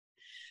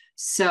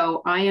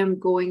So I am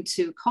going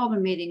to call the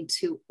meeting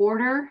to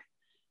order.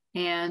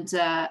 And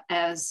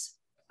as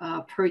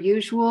per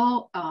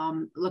usual,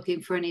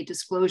 looking for any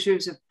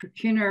disclosures of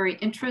pecuniary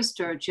interest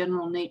or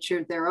general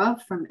nature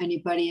thereof from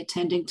anybody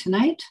attending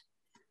tonight.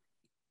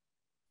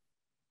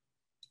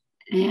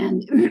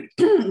 And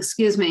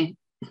excuse me,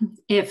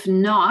 if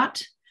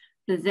not,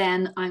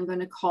 then I'm going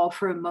to call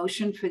for a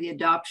motion for the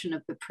adoption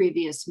of the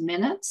previous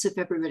minutes. If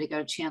everybody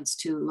got a chance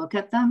to look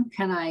at them,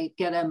 can I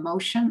get a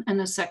motion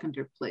and a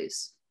seconder,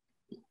 please?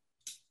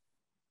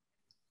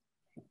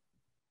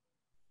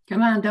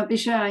 Come on, don't be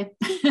shy.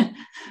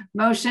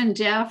 Motion,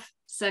 Jeff.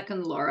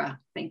 Second, Laura.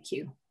 Thank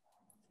you.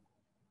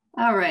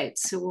 All right,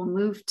 so we'll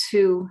move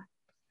to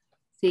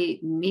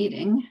the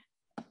meeting.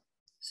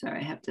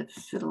 Sorry, I have to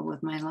fiddle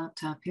with my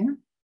laptop here.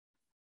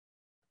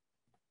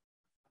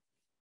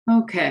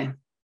 Okay.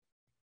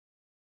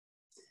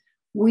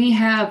 We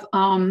have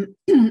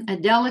a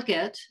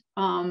delegate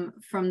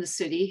from the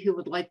city who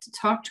would like to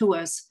talk to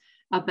us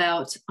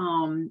about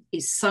a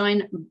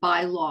sign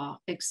bylaw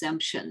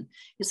exemption.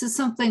 This is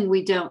something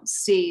we don't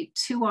see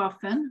too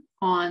often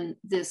on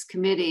this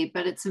committee,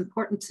 but it's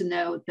important to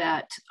know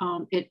that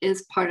it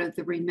is part of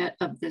the remit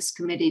of this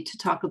committee to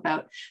talk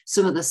about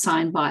some of the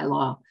sign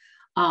bylaw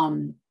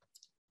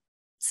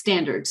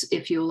standards,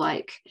 if you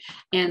like.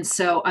 And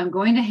so I'm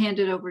going to hand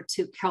it over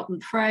to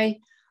Kelton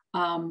Frey.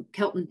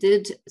 Kelton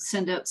did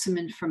send out some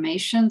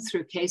information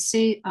through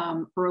Casey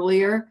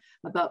earlier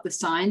about the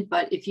sign,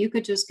 but if you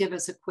could just give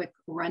us a quick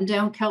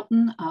rundown,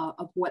 Kelton,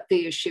 of what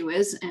the issue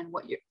is and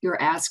what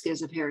your ask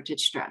is of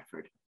Heritage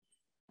Stratford.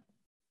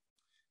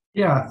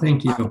 Yeah,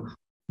 thank you.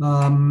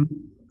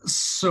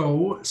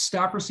 So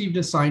staff received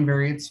a sign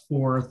variance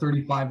for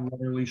 35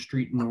 Waterloo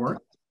Street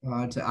North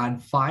to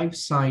add 5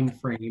 sign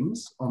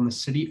frames on the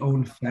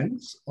city-owned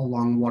fence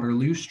along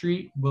Waterloo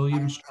Street,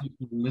 William Street,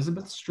 and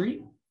Elizabeth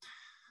Street.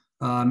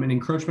 An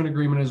encroachment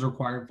agreement is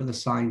required for the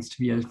signs to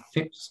be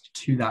affixed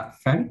to that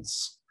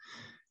fence.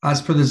 As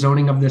per the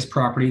zoning of this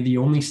property, the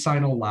only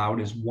sign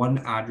allowed is one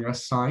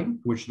address sign,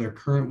 which there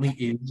currently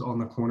is on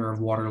the corner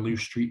of Waterloo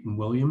Street and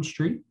William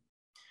Street.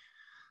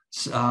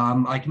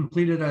 I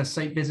completed a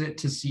site visit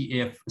to see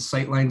if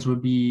sightlines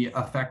would be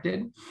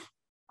affected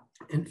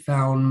and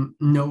found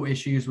no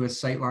issues with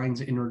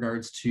sightlines in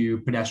regards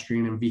to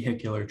pedestrian and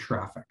vehicular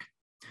traffic.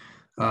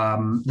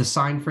 The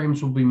sign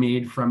frames will be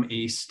made from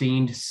a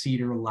stained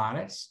cedar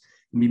lattice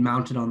and be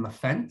mounted on the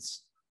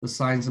fence. The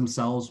signs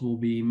themselves will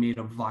be made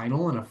of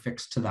vinyl and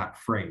affixed to that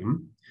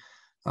frame.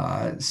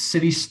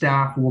 City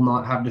staff will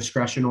not have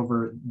discretion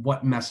over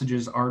what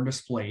messages are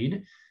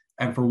displayed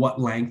and for what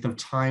length of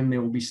time they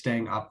will be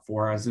staying up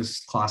for, as this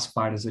is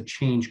classified as a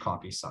change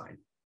copy sign.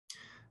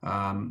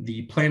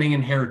 The Planning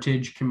and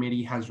Heritage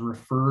Committee has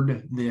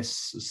referred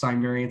this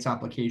sign variance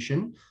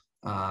application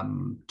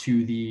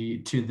to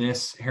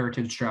this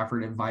Heritage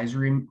Stratford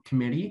Advisory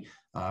Committee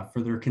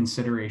for their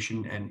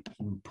consideration and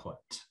input.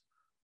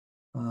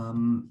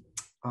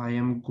 I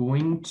am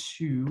going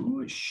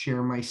to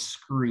share my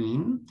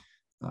screen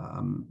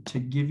to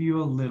give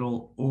you a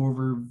little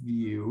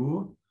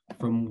overview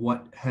from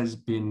what has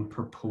been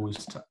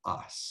proposed to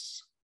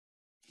us.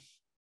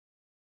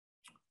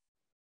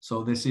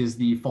 So this is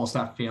the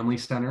Falstaff Family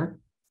Center.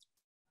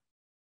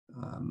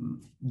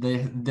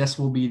 This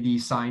will be the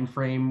sign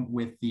frame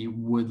with the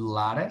wood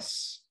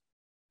lattice.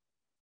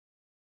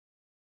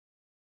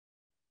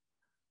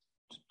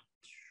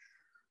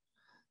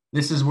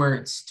 This is where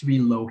it's to be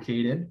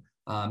located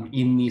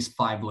in these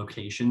 5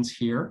 locations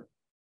here.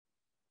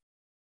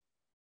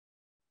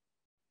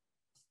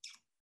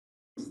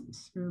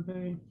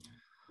 Survey.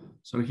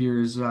 So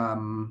here's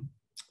an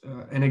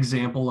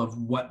example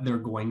of what they're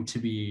going to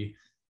be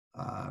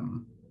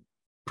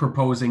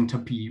proposing to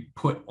be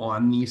put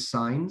on these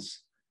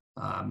signs.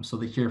 So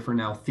the Here for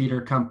Now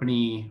Theater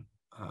Company,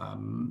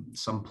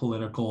 some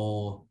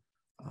political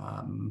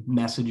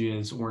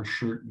messages, Orange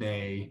Shirt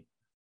Day,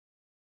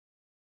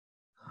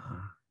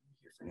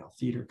 Here for Now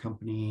Theater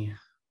Company.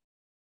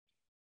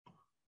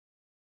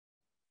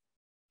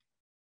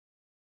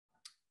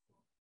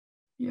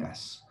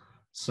 Yes.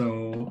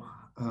 So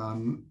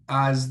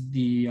as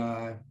the,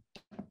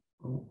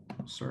 oh,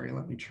 sorry,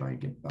 let me try and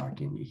get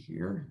back into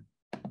here.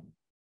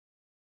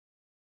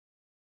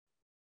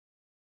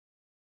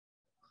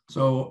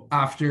 So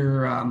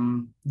after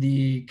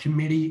the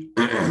committee,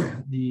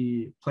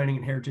 the Planning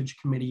and Heritage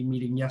Committee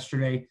meeting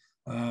yesterday,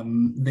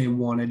 they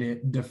wanted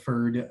it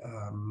deferred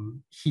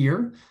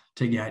here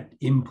to get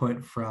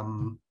input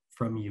from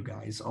you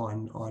guys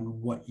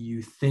on what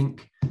you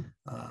think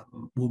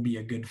will be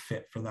a good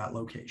fit for that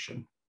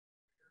location.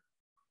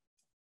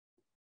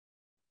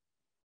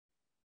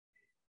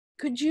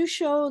 Could you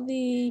show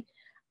the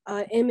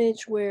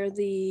image where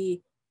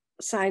the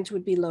signs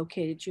would be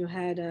located? You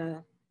had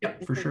a... Yeah,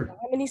 for sure.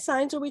 How many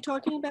signs are we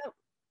talking about?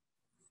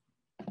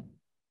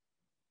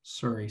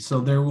 Sorry,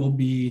 so there will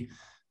be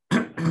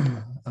 5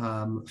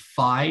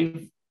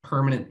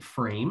 permanent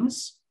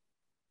frames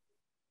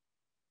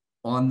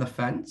on the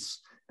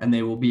fence, and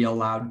they will be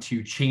allowed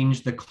to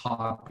change the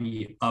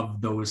copy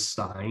of those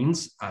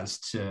signs as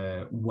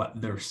to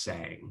what they're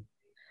saying.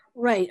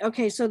 Right.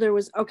 Okay. So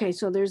there's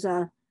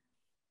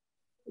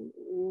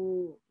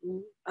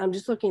I'm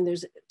just looking,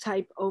 there's a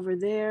type over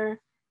there,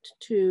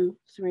 2,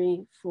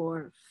 3,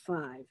 4,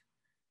 5.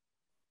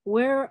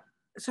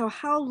 So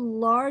how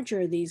large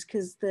are these?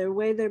 Because the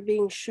way they're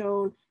being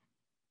shown,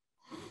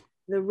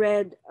 the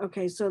red,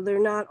 okay, so they're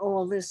not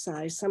all this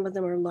size. Some of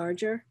them are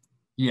larger.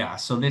 Yeah,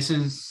 so this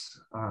is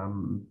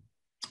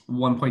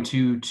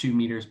 1.22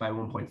 meters by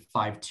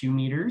 1.52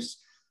 meters.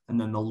 And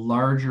then the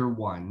larger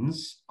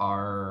ones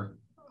are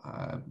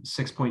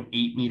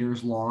 6.8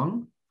 meters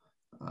long.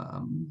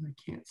 I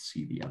can't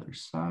see the other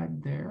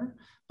side there,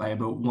 by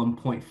about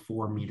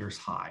 1.4 meters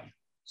high.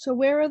 So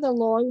where are the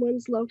long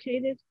ones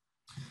located?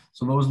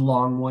 So those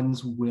long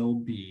ones will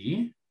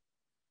be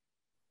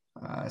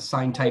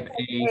sign type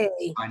A,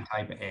 sign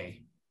type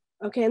A.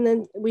 Okay, and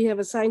then we have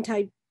a sign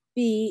type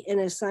B and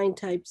a sign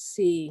type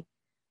C.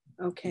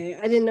 Okay,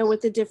 I didn't know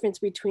what the difference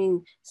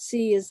between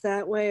C is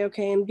that way.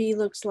 Okay, and B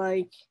looks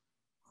like?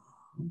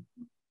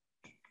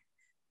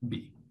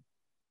 B.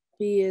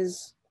 B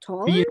is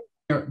taller?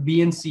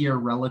 B and C are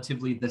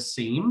relatively the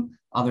same,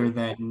 other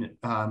than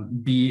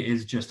B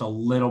is just a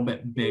little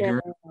bit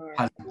bigger,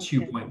 has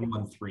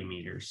 2.13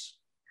 meters.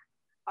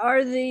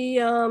 Are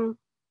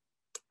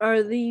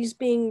these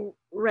being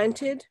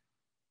rented?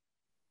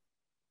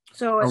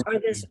 So are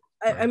this,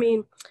 I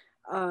mean,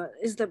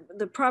 is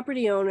the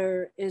property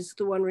owner is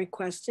the one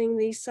requesting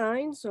these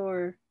signs,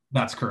 or?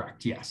 That's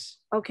correct, yes.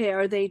 Okay,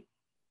 are they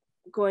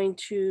going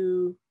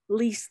to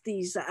lease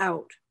these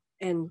out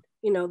and,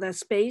 you know, that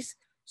space,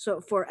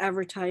 so for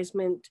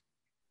advertisement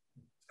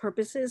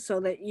purposes, so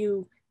that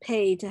you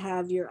pay to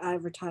have your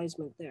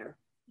advertisement there?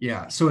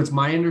 Yeah, so it's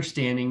my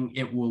understanding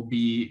it will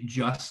be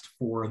just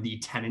for the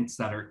tenants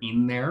that are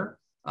in there.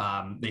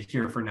 The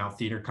Here for Now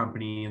Theater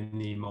Company and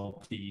the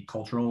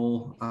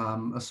Multicultural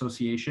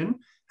Association.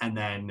 And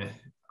then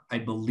I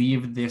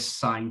believe this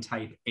sign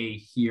type A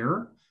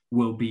here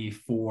will be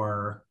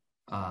for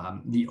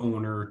the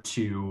owner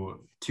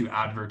to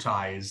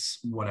advertise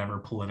whatever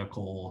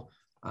political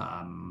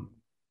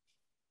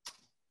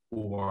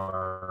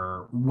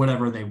or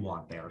whatever they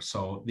want there.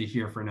 So the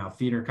Here for Now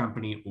Theater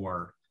Company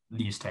or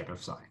these type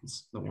of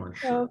signs that weren't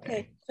sure.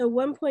 Okay, so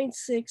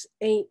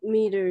 1.68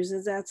 meters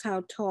is that's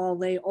how tall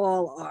they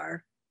all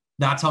are.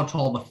 That's how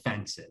tall the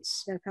fence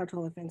is. That's how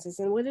tall the fence is.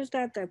 And what is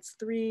that? That's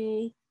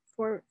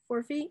 4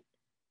 feet?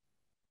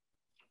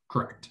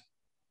 Correct.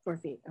 4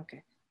 feet,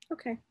 okay.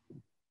 Okay.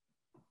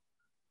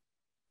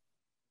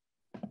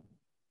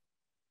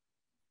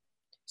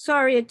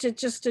 Sorry,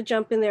 just to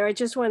jump in there. I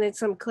just wanted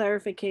some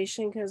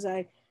clarification because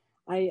I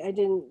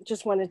didn't,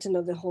 just wanted to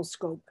know the whole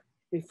scope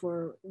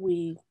before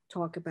we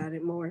talk about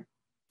it more.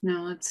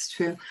 No, that's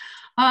true.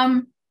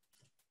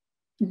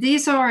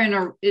 These are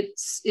in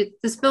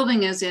this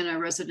building is in a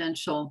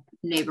residential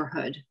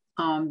neighborhood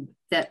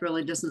that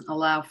really doesn't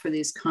allow for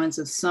these kinds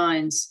of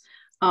signs.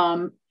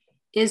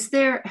 Has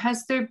there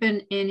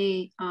been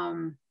any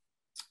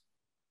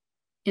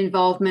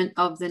involvement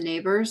of the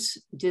neighbors?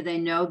 Do they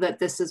know that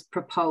this is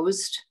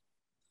proposed?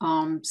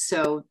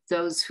 So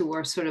those who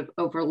are sort of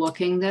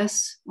overlooking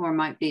this or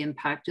might be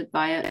impacted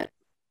by it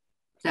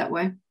that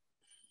way?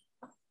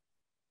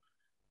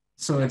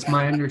 So it's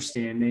my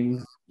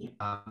understanding it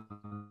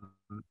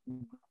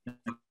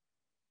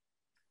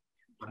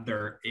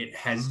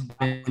has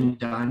been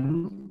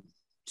done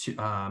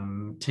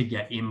to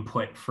get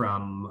input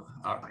from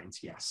our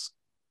clients, yes.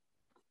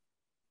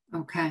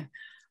 Okay.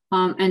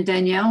 And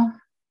Danielle,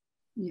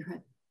 you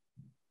had.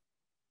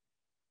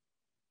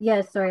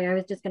 Yes, sorry, I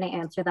was just going to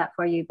answer that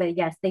for you. But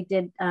yes, they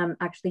did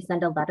actually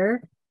send a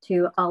letter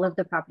to all of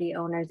the property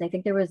owners. I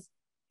think there was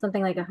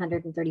something like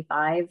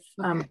 135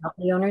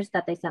 property owners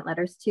that they sent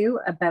letters to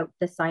about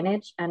the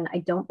signage. And I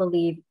don't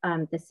believe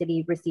the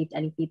city received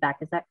any feedback.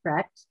 Is that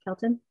correct,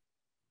 Kelton?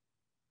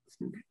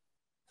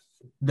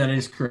 That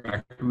is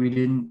correct. We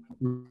didn't.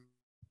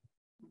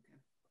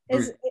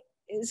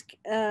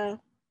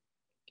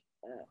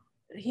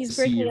 He's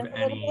breaking up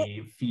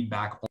any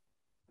feedback.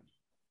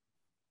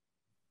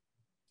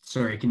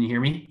 Sorry, can you hear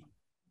me?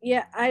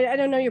 Yeah, I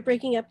don't know. You're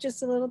breaking up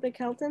just a little bit,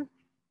 Kelton.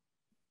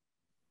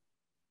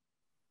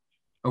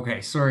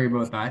 Okay, sorry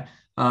about that.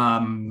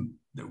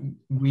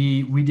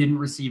 We didn't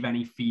receive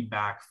any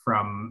feedback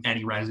from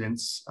any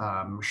residents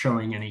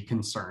showing any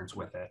concerns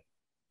with it.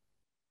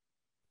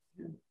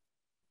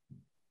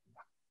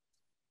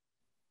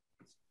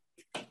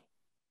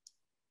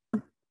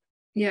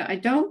 Yeah, I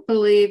don't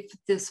believe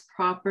this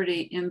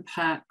property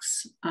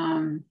impacts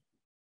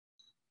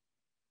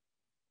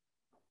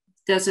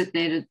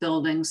designated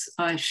buildings.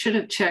 I should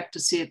have checked to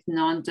see if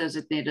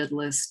non-designated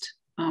list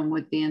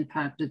would be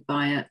impacted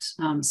by it.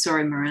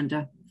 Sorry,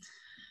 Miranda.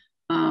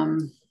 But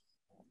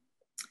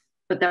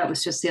that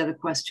was just the other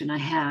question I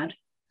had.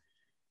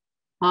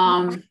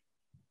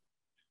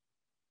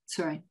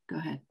 Sorry, go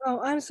ahead.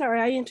 Oh, I'm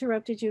sorry, I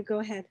interrupted you. Go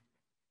ahead.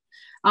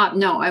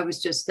 No, I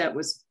was just, that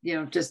was,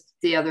 just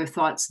the other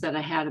thoughts that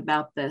I had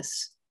about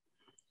this.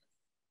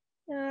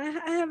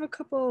 I have a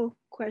couple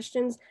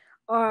questions.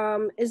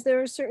 Is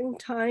there a certain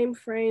time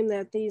frame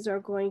that these are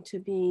going to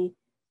be,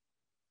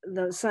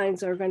 the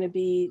signs are going to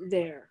be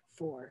there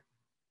for?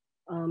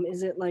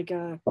 Is it like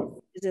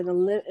is it a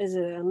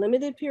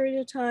limited period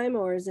of time,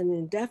 or is it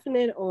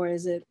indefinite, or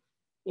is it,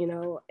 you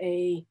know,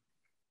 a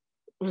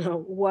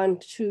 1,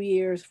 2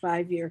 years,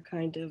 5-year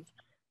kind of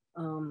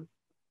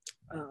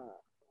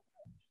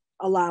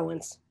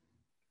allowance?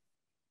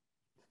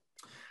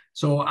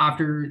 So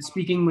after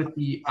speaking with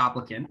the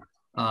applicant,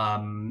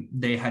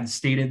 they had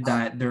stated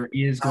that there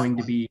is going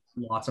to be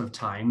lots of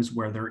times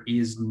where there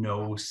is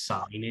no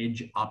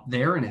signage up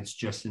there and it's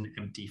just an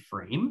empty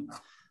frame.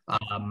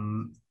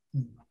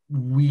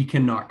 We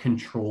cannot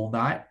control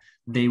that.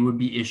 They would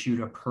be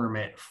issued a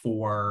permit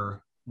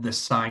for the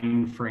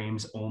sign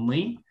frames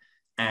only,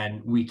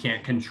 and we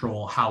can't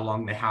control how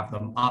long they have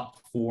them up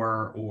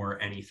for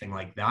or anything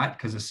like that,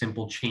 because a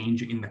simple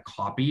change in the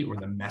copy or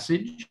the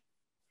message.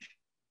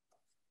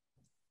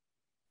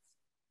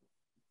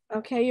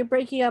 Okay, you're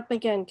breaking up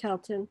again,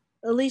 Kelton,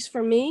 at least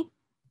for me.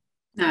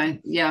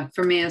 Yeah,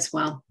 for me as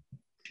well.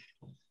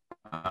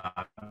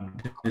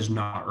 Does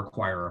not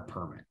require a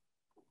permit.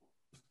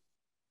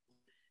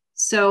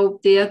 So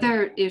the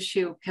other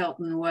issue,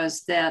 Kelton,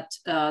 was that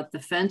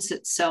the fence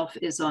itself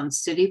is on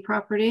city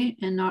property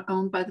and not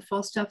owned by the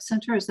Falstaff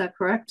Center. Is that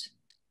correct?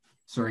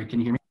 Sorry, can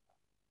you hear me?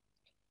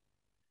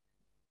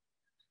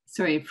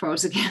 Sorry, you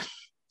froze again.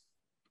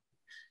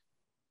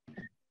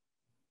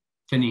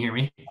 Can you hear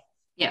me?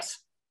 Yes.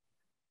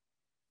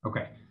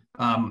 Okay.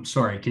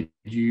 Sorry, could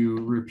you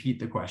repeat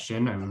the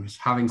question? I was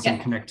having some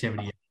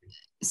connectivity.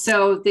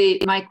 So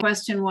my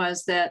question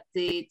was that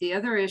the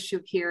other issue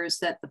here is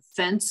that the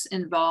fence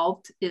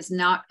involved is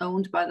not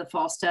owned by the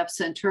Falstaff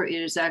Center. It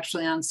is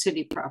actually on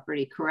city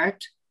property,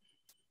 correct?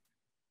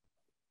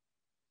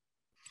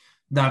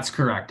 That's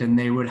correct. And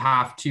they would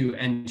have to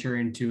enter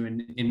into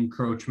an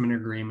encroachment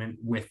agreement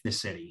with the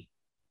city.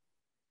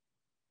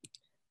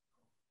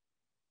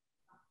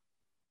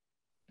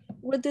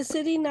 Would the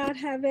city not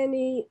have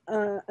any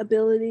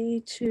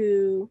ability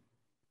to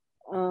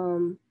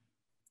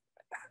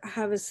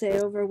have a say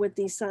over what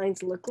these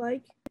signs look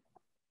like?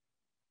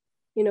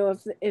 You know,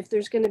 if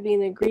there's going to be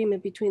an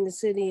agreement between the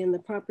city and the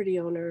property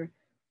owner,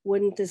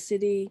 wouldn't the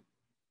city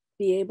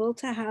be able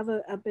to have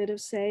a bit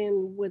of say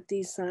in what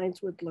these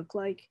signs would look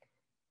like?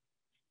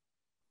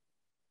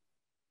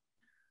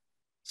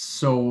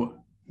 So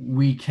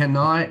we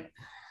cannot,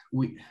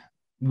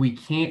 we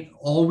can't,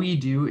 all we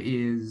do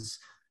is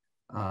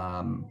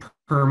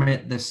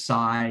permit the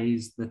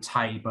size, the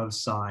type of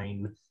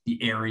sign,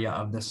 the area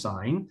of the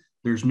sign.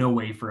 There's no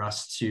way for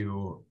us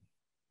to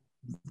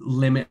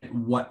limit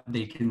what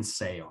they can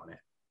say on it.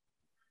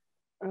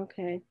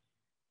 Okay.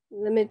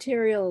 The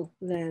material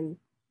then,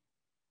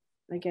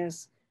 I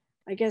guess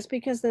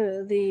because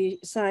the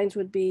signs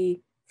would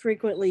be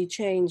frequently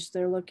changed,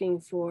 they're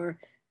looking for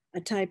a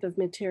type of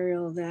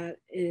material that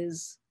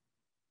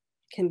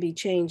can be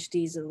changed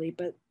easily,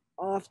 but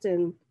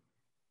often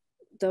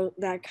though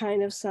that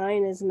kind of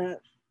sign is not,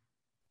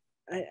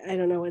 I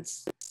don't know,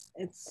 it's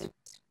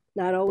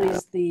not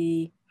always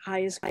the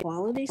highest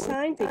quality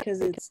sign because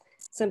it's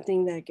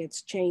something that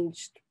gets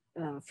changed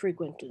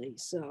frequently.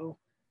 So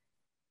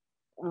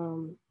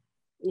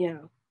yeah.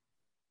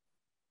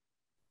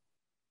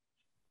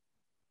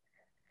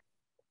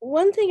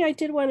 One thing I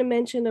did want to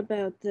mention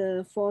about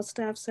the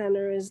Falstaff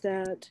Center is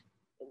that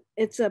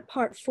it's a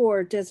Part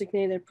 4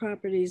 designated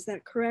property. Is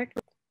that correct?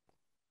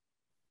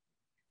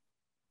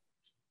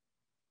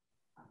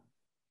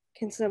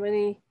 Can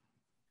somebody?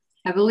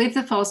 I believe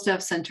the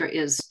Falstaff Center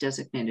is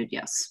designated,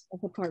 yes.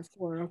 Of a Part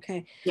 4,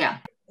 okay. Yeah,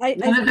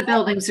 none of the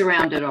buildings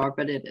around it are,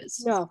 but it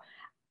is. No,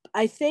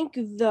 I think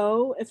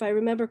though, if I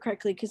remember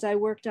correctly, because I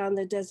worked on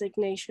the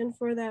designation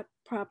for that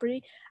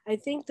property, I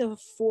think the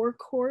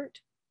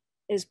forecourt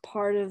is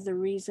part of the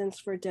reasons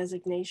for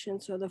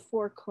designation. So the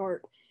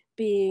forecourt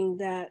being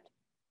that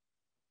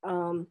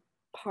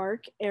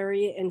park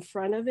area in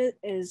front of it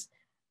is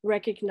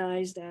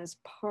recognized as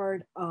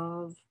part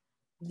of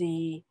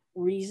the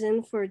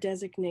reason for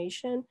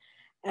designation.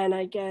 And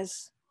I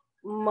guess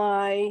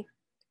my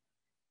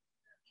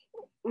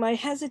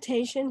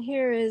hesitation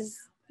here is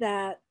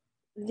that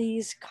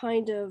these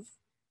kind of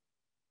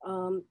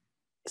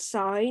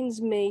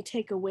signs may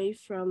take away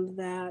from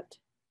that,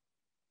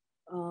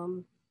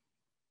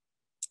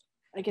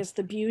 I guess,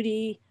 the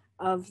beauty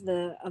of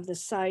the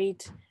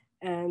site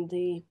and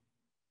the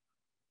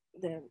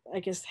I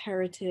guess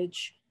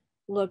heritage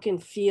look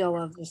and feel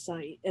of the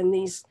site. And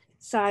these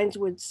signs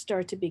would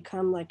start to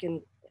become like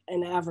an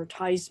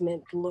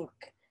advertisement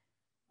look.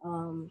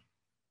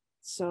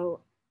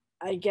 So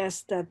I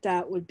guess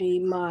that would be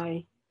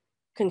my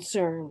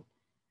concern.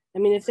 I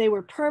mean, if they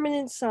were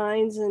permanent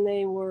signs and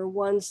they were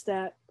ones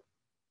that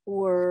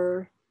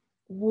were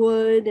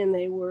wood and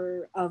they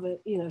were of a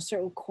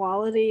certain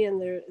quality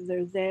and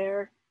they're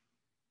there,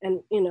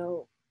 and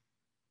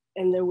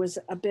and there was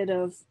a bit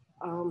of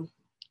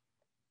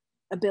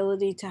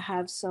ability to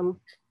have some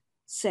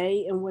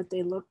say in what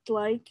they looked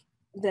like,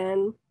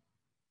 then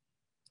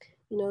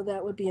you know,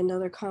 that would be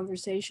another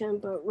conversation.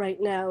 But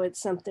right now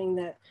it's something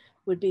that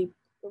would be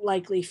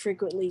likely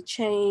frequently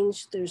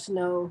changed. There's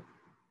no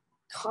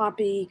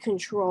copy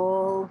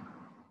control.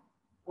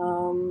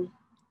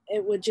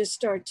 It would just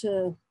start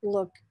to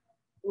look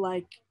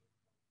like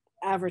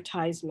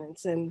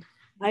advertisements. And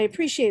I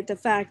appreciate the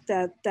fact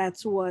that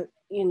that's what,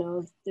 you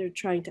know, they're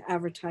trying to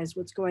advertise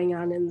what's going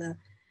on in the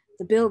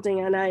building.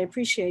 And I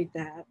appreciate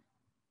that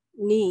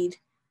need.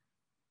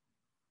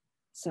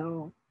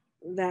 So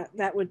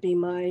that would be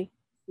my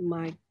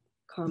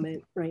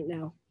comment right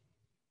now.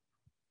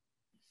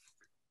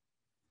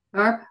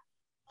 Barb?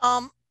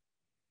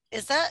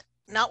 Is that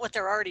not what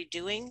they're already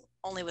doing,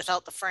 only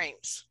without the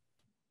frames?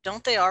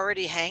 Don't they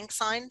already hang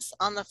signs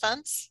on the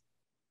fence?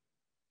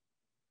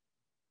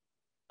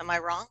 Am I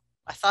wrong?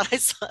 I thought I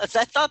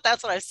thought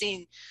that's what I've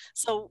seen.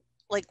 So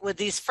like, would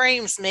these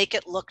frames make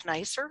it look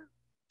nicer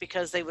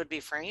because they would be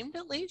framed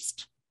at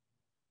least?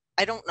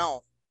 I don't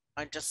know.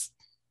 I just.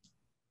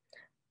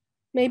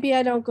 Maybe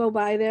I don't go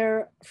by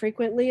there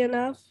frequently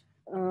enough.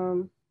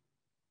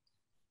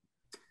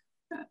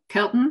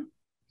 Kelton?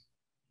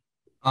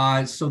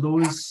 So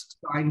those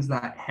signs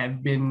that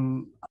have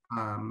been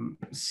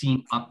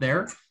seen up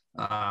there,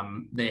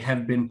 they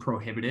have been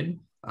prohibited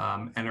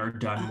and are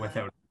done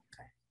without.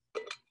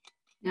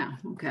 Yeah,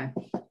 okay.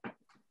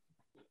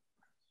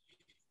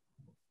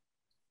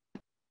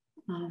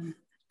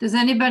 Does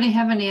anybody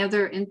have any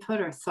other input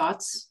or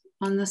thoughts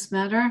on this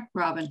matter?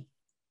 Robin?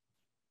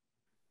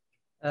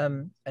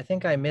 I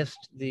think I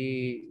missed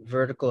the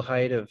vertical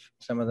height of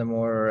some of the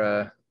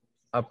more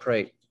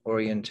upright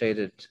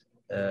orientated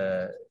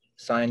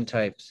sign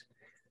types.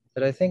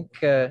 But I think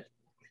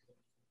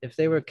if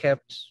they were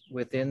kept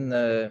within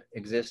the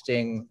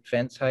existing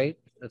fence height,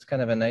 that's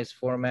kind of a nice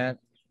format,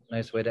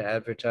 nice way to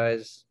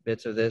advertise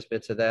bits of this,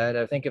 bits of that.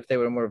 I think if they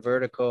were more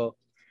vertical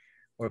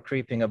or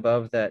creeping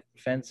above that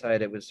fence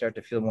height, it would start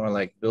to feel more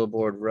like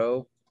billboard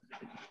row.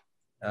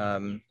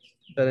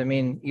 But I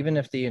mean, even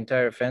if the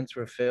entire fence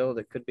were filled,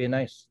 it could be a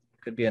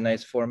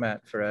nice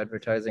format for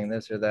advertising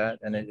this or that,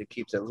 and it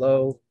keeps it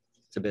low.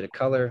 It's a bit of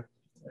color.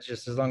 It's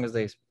just as long as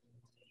they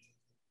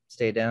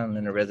stay down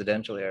in a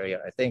residential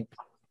area, I think.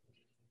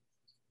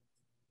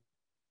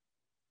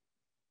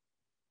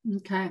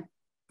 Okay.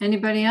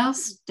 Anybody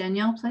else?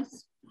 Danielle,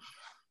 please.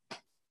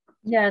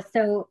 Yeah,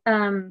 so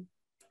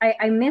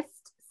I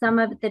missed some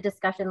of the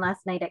discussion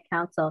last night at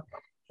council,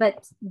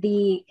 but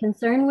the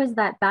concern was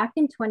that back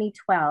in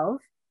 2012,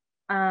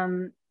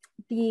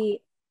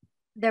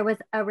 there was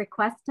a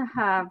request to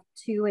have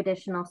 2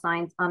 additional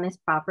signs on this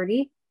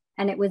property,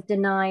 and it was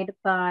denied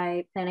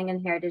by Planning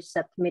and Heritage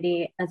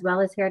Subcommittee, as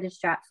well as Heritage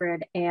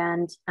Stratford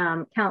and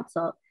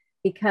council,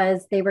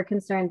 because they were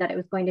concerned that it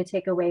was going to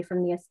take away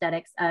from the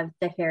aesthetics of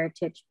the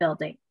heritage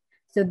building.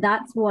 So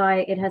that's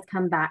why it has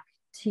come back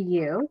to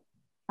you,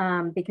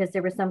 because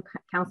there were some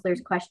councillors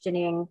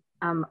questioning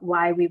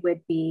why we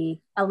would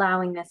be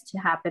allowing this to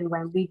happen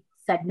when we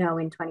said no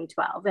in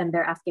 2012, and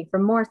they're asking for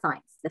more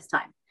signs this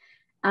time.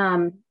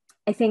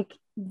 I think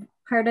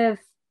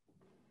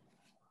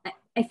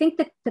I think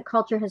that the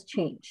culture has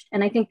changed,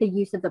 and I think the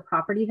use of the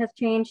property has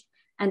changed.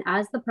 And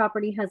as the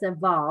property has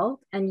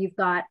evolved and you've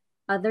got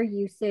other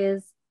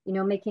uses, you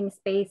know, making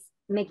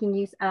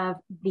use of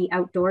the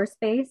outdoor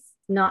space,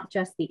 not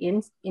just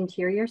the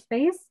interior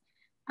space,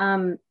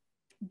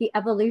 the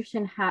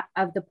evolution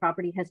of the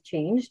property has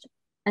changed.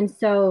 And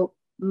so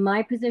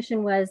my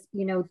position was,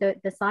 you know,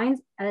 the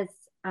signs, as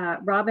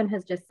Robin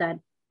has just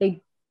said,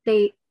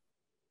 they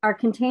are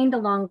contained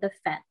along the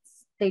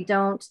fence. They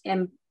don't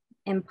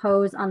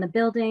impose on the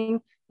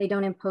building. They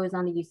don't impose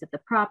on the use of the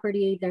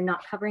property. They're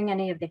not covering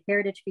any of the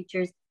heritage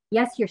features.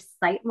 Yes, your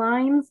sight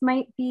lines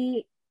might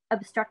be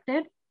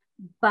obstructed,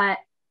 but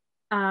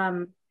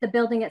the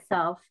building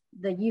itself,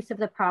 the use of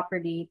the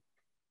property,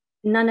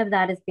 none of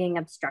that is being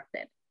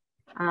obstructed.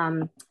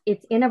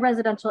 It's in a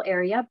residential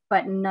area,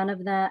 but none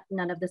of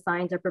the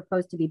signs are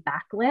proposed to be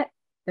backlit.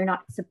 They're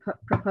not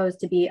proposed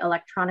to be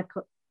electronic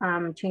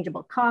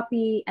changeable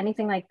copy,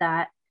 anything like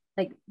that.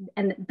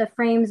 And the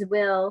frames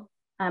will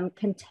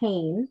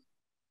contain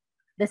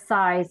the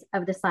size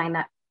of the sign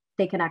that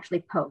they can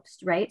actually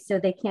post, right? So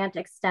they can't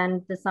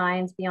extend the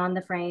signs beyond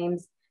the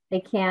frames. They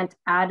can't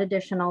add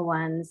additional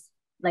ones.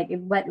 Like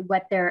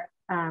what they're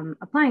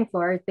applying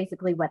for is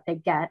basically what they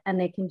get, and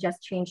they can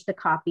just change the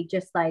copy,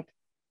 just like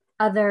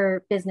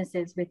other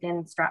businesses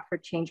within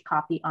Stratford change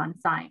copy on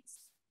signs.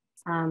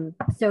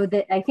 So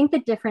I think the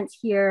difference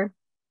here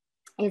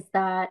is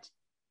that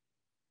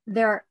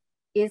there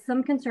is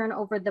some concern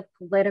over the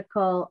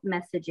political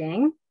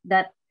messaging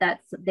that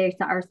they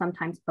are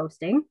sometimes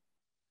posting.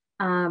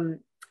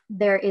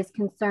 There is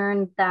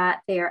concern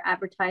that they are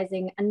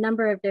advertising a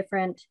number of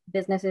different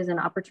businesses and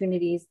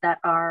opportunities that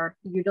are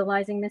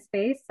utilizing this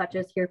space, such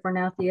as Here for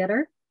Now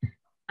Theater.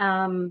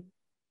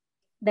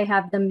 They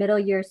have the middle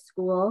year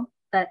school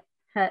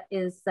that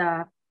is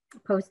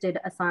posted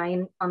a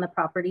sign on the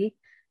property.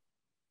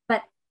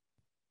 But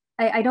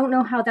I don't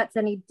know how that's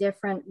any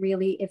different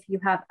really if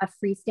you have a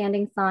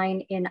freestanding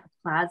sign in a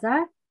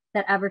plaza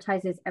that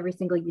advertises every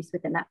single use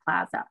within that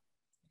plaza,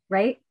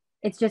 right?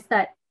 It's just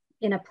that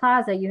in a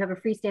plaza, you have a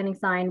freestanding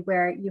sign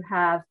where you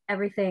have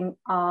everything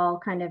all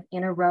kind of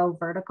in a row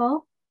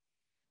vertical.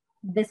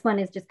 This one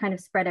is just kind of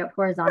spread out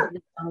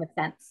horizontally on the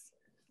fence.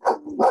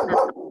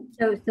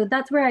 So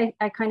that's where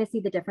I kind of see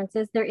the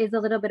differences. There is a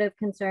little bit of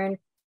concern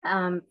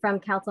from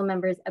council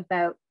members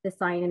about the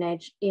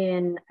signage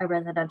in a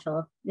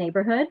residential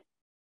neighborhood,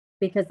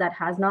 because that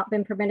has not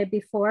been permitted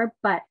before.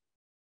 But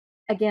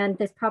again,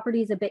 this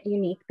property is a bit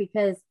unique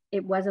because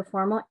it was a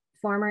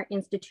former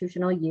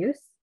institutional use,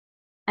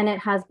 and it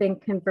has been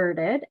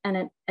converted, and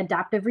an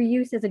adaptive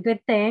reuse is a good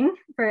thing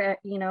for,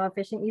 you know,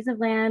 efficient use of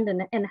land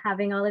and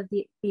having all of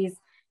these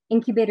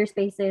incubator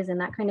spaces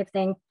and that kind of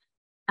thing.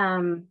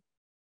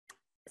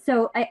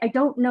 So I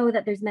don't know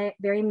that there's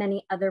very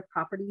many other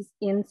properties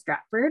in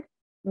Stratford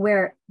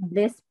where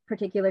this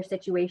particular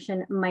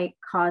situation might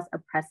cause a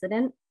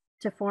precedent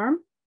to form.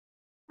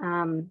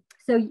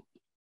 So,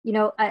 you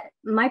know,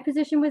 my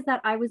position was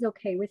that I was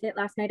okay with it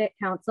last night at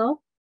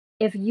council.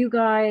 If you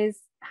guys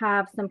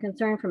have some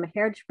concern from a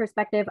heritage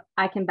perspective,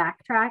 I can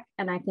backtrack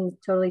and I can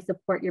totally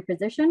support your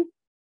position.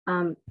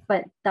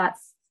 But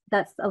that's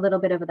a little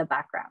bit of the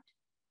background.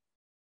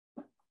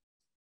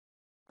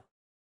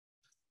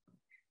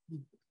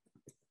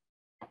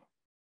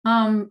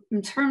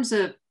 In terms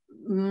of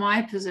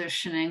my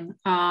positioning,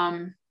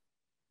 I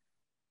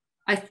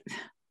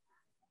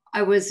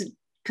was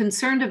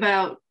concerned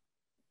about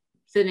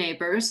the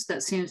neighbors.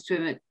 That seems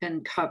to have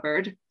been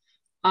covered.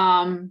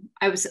 I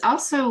was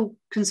also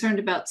concerned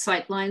about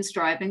sightlines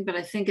driving, but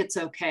I think it's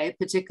okay,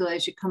 particularly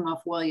as you come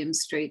off William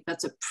Street.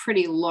 That's a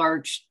pretty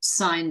large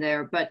sign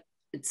there, but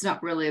it's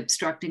not really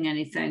obstructing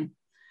anything.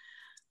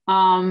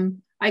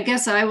 I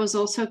guess I was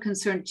also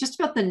concerned just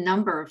about the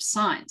number of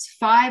signs.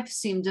 5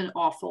 seemed an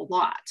awful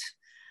lot.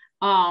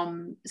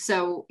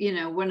 So, you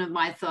know, one of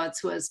my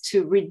thoughts was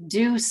to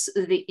reduce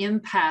the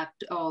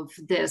impact of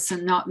this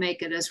and not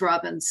make it, as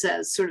Robin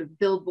says, sort of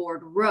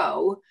billboard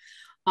row.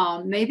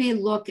 Maybe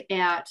look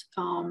at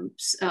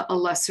a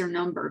lesser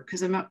number,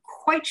 because I'm not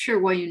quite sure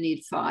why you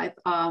need 5.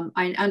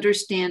 I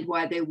understand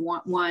why they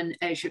want one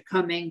as you're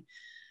coming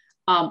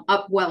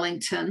up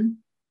Wellington,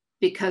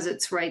 because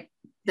it's right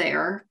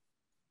there.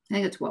 I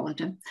think it's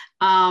Wellington.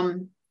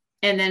 And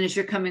then as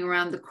you're coming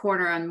around the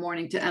corner on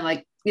Mornington, and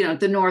like, you know,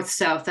 the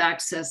north-south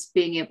access,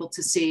 being able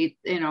to see,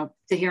 you know,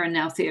 the Here and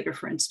Now Theater,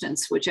 for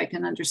instance, which I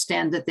can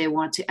understand that they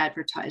want to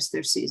advertise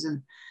their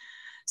season.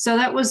 So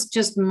that was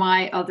just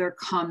my other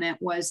comment,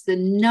 was the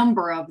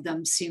number of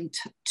them seemed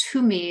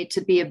to me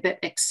to be a bit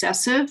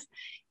excessive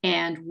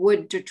and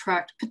would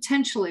detract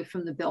potentially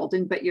from the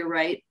building. But you're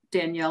right,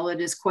 Danielle,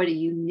 it is quite a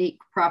unique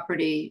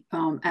property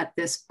at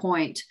this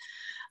point.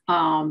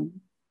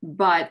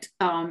 But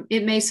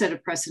it may set a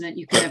precedent.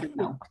 You can never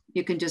know.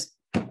 You can just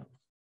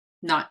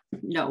not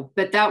know.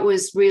 But that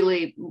was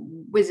really,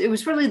 it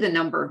was really the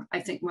number,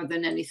 I think, more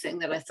than anything,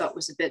 that I thought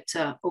was a bit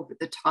over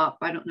the top.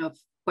 I don't know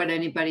what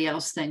anybody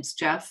else thinks.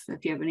 Jeff,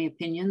 if you have any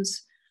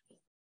opinions.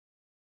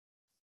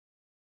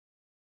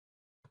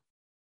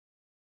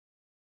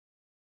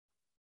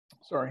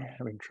 Sorry,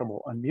 having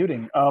trouble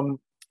unmuting.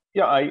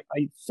 Yeah, I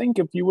think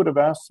if you would have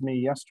asked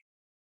me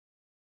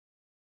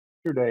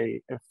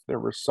yesterday if there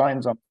were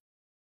signs on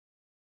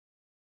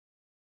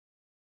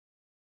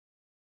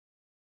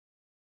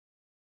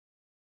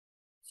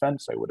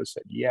fence, I would have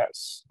said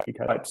yes,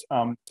 because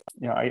you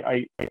know,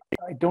 I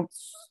don't,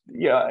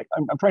 yeah,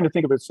 I'm trying to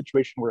think of a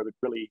situation where it would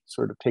really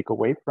sort of take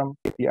away from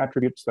the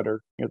attributes that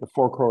are, you know, the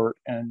forecourt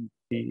and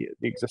the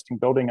existing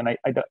building, and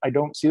I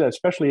don't see that,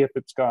 especially if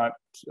it's got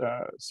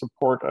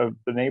support of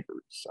the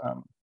neighbors.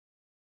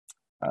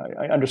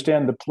 I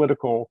understand the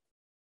political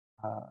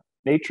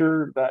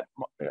nature that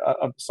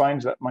of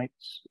signs that might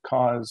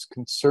cause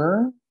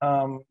concern,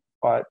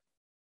 but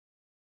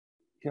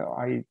you know,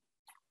 I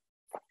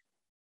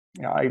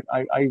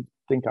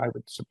think I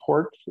would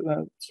support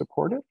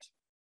it.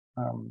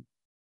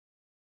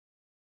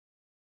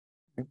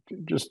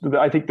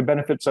 I think the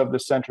benefits of the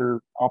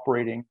center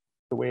operating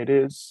the way it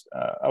is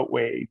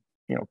outweigh,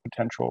 you know,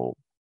 potential,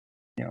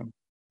 you know,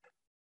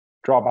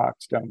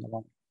 drawbacks down the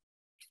line.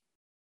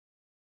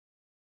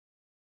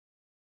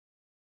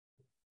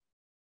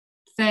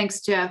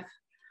 Thanks, Jeff.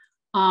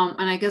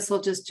 And I guess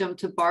I'll just jump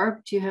to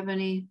Barb. Do you have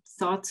any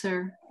thoughts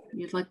or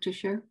you'd like to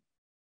share?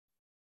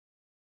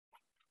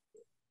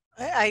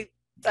 I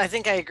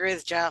think I agree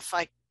with Jeff.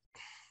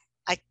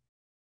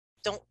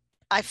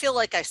 I feel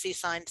like I see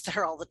signs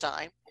there all the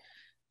time.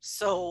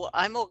 So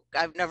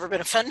I've never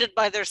been offended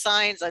by their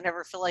signs. I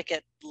never feel like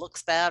it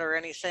looks bad or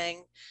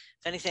anything.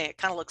 If anything, it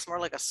kind of looks more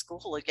like a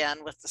school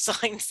again with the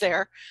signs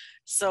there.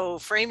 So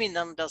framing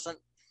them doesn't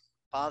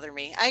bother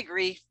me. I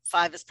agree,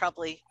 5 is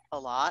probably a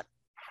lot.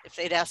 If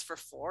they'd asked for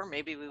 4,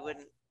 maybe we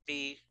wouldn't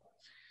be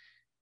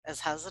as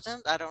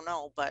hesitant. I don't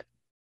know, but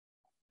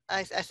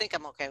I think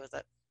I'm okay with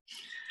it.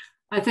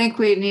 I think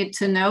we need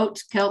to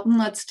note, Kelton,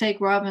 let's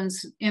take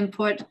Robin's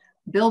input,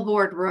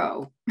 billboard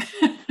row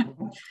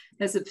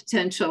as a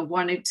potential,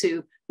 wanting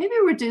to maybe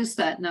reduce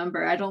that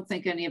number. I don't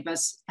think any of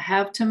us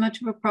have too much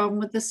of a problem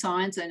with the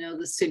signs. I know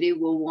the city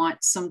will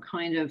want some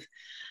kind of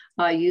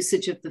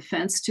usage of the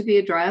fence to be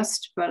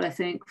addressed, but I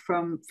think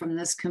from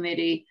this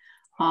committee,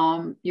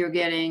 you're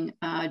getting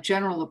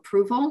general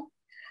approval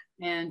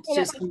and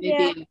just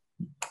maybe,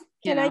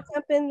 Can I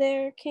jump in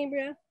there,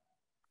 Cambria?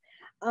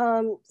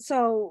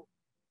 So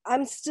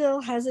I'm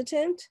still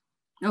hesitant.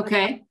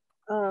 Okay.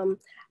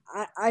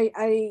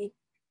 I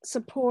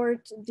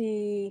support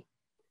the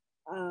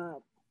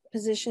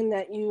position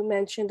that you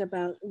mentioned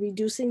about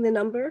reducing the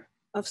number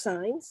of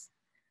signs,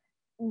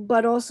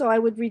 but also I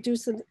would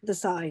reduce the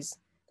size.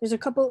 There's a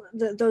couple,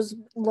 those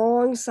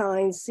long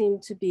signs seem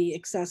to be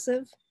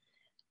excessive.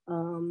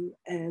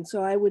 And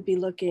so I would be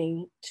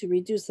looking to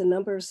reduce the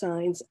number of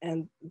signs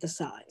and the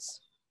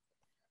size.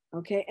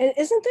 Okay, and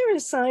isn't there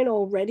a sign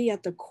already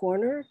at the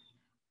corner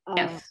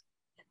Yes.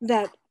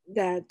 that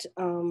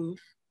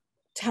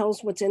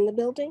tells what's in the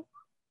building?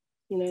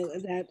 You know,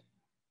 that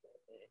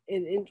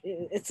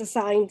it's a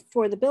sign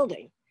for the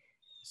building.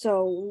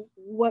 So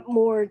what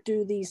more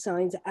do these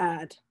signs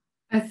add?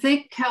 I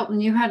think,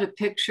 Kelton, you had a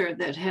picture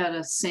that had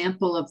a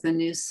sample of the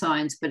new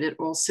signs, but it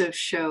also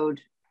showed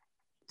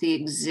the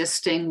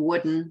existing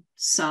wooden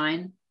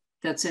sign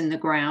that's in the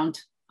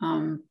ground.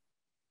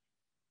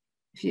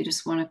 If you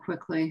just want to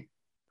quickly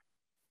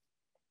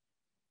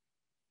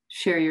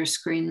share your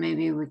screen,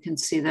 maybe we can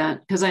see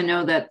that, because I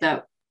know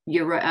that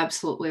you're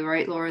absolutely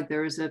right, Laura.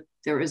 There is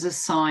a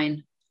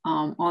sign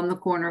on the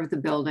corner of the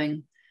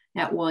building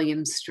at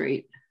William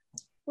Street.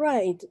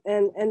 Right,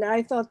 and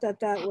I thought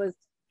that was,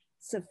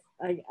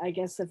 I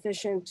guess,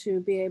 sufficient to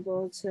be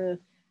able to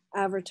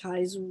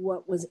advertise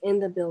what was in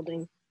the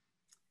building.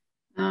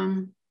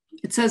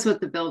 It says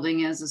what the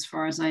building is, as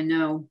far as I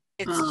know.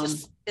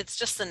 It's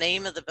just the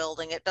name of the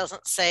building. It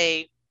doesn't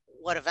say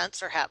what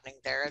events are happening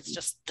there. It's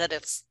just that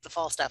it's the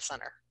Falstaff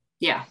Center.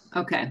 Yeah.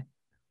 Okay.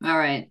 All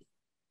right.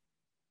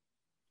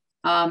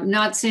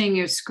 Not seeing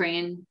your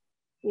screen.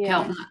 Yeah.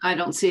 Kelton, I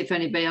don't see if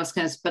anybody else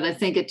can, but I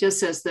think it just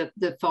says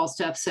the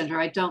Falstaff Center.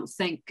 I don't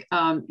think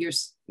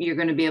you're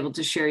going to be able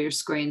to share your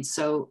screen.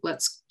 So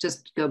let's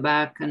just go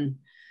back and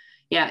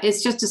yeah,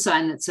 it's just a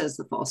sign that says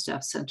the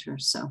Falstaff Center.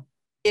 So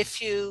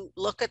if you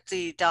look at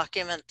the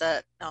document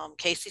that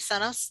Casey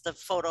sent us, the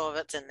photo of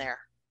it's in there.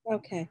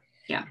 Okay.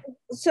 Yeah.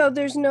 So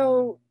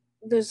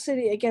the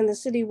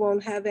city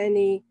won't have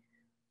any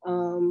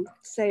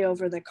say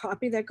over the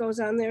copy that goes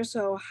on there.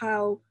 So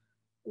how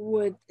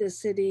would the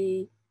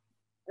city,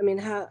 I mean,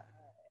 how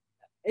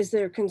is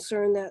there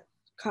concern that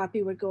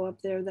copy would go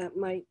up there that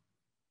might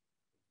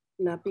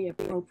not be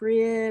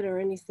appropriate or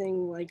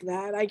anything like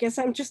that? I guess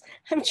I'm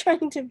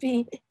trying to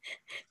be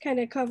kind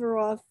of cover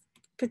off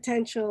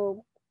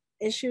potential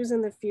issues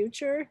in the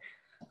future.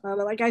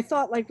 Like I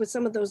thought, like with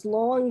some of those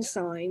long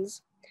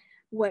signs,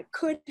 what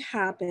could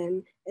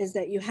happen is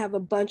that you have a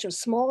bunch of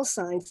small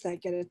signs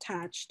that get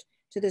attached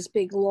to this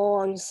big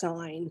long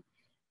sign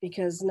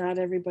because not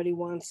everybody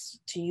wants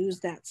to use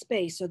that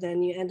space. So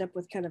then you end up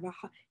with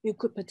you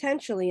could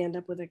potentially end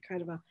up with a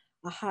kind of a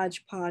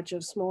hodgepodge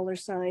of smaller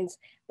signs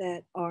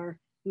that are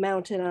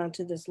mounted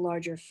onto this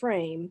larger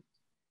frame.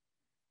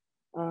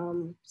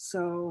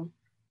 So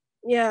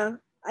yeah,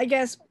 I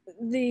guess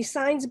the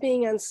signs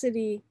being on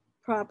city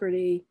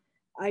property,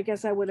 I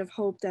guess I would have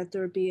hoped that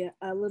there'd be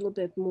a little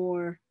bit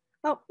more.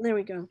 Oh, there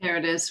we go. There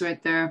it is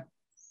right there.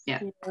 Yeah.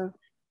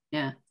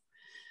 Yeah.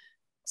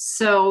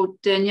 So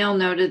Danielle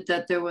noted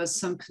that there was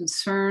some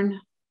concern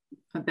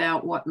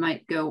about what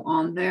might go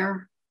on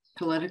there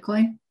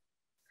politically.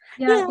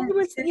 Yeah,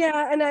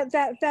 and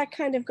that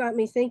kind of got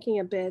me thinking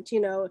a bit,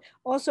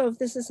 also if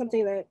this is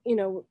something that,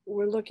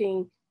 we're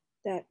looking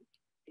that,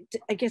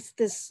 I guess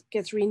this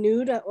gets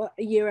renewed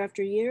year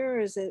after year, or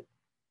is it?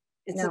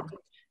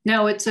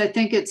 No, I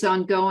think it's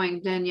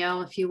ongoing.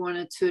 Danielle, if you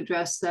wanted to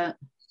address that.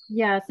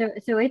 Yeah,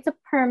 so it's a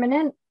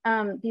permanent,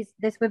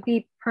 this would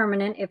be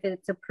permanent if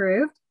it's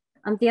approved.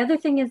 The other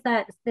thing is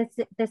that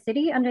the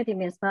city under the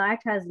Municipal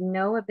Act has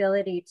no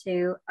ability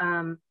to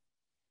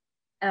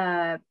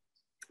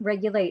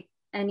regulate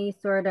any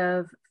sort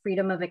of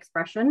freedom of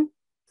expression.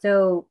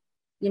 So,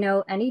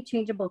 any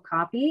changeable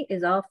copy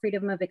is all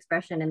freedom of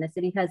expression, and the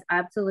city has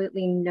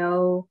absolutely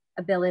no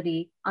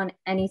ability on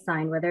any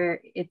sign, whether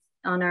it's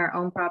on our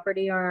own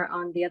property or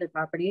on the other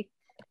property,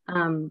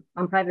 on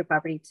private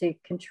property, to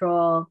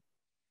control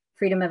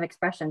freedom of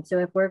expression. So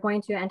if we're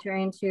going to enter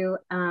into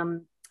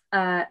an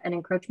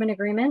encroachment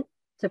agreement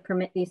to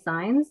permit these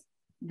signs,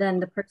 then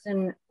the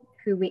person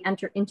who we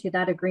enter into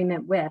that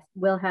agreement with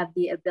will have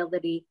the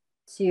ability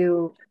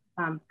to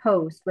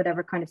post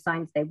whatever kind of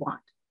signs they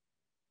want.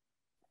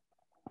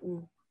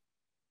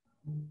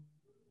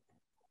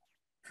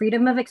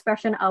 Freedom of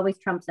expression always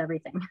trumps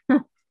everything.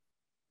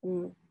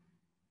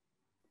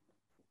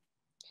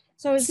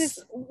 So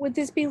would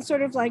this be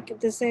sort of like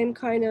the same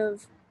kind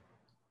of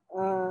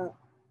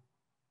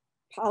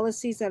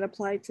policies that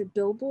apply to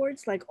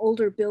billboards, like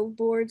older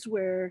billboards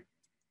where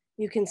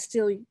you can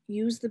still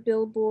use the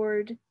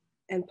billboard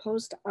and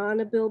post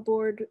on a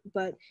billboard,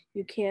 but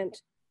you can't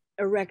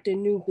erect a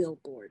new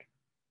billboard?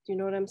 Do you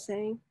know what I'm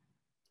saying?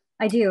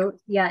 I do.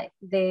 Yeah,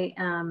 they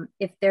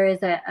if there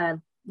is a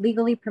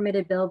legally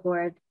permitted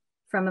billboard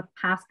from a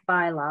past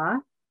bylaw,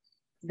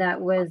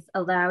 that was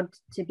allowed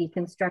to be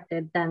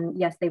constructed, then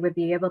yes, they would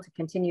be able to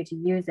continue to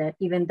use it,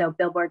 even though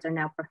billboards are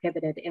now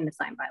prohibited in the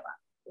sign bylaw.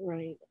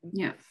 Right.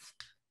 Yeah.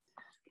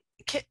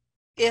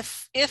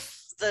 If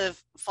the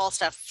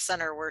Falstaff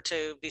Center were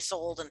to be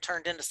sold and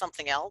turned into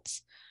something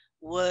else,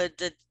 would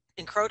the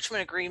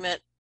encroachment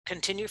agreement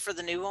continue for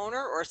the new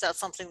owner, or is that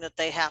something that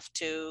they have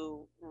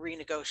to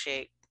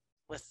renegotiate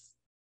with?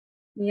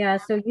 Yeah,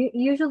 so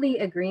usually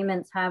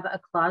agreements have a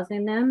clause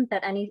in them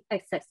that any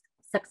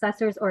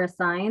successors or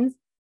assigns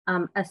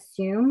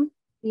assume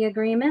the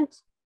agreement,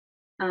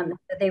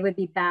 that they would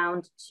be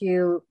bound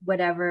to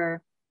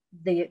whatever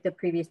the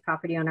previous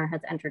property owner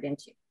has entered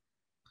into.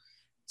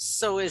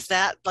 So is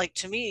that, like,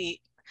 to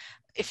me,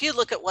 if you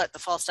look at what the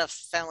Falstaff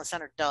Family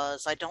Center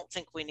does, I don't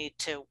think we need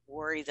to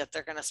worry that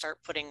they're going to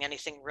start putting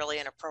anything really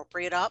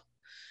inappropriate up,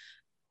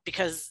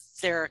 because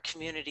they're a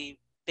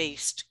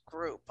community-based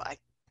group.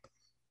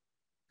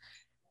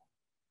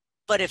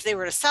 But if they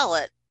were to sell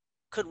it,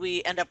 could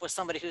we end up with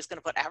somebody who's going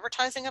to put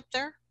advertising up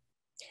there?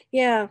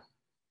 Yeah.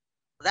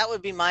 That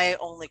would be my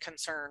only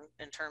concern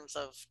in terms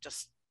of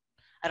just,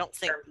 I don't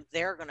think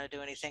they're going to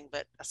do anything,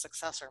 but a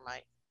successor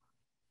might.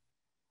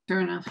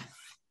 Fair enough.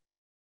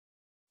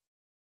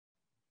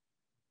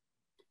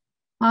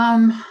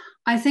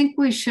 I think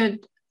we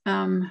should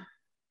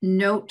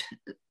note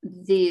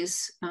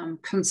these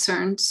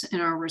concerns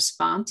in our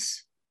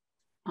response.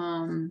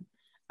 I'm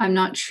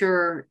not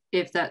sure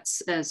if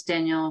that's, as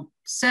Danielle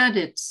said,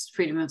 it's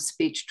freedom of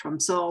speech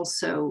trumps all.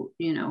 So,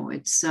 you know,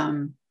 it's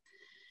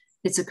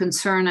a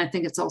concern. I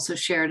think it's also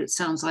shared, it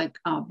sounds like,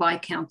 by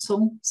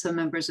council, some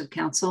members of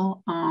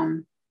council.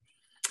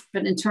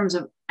 But in terms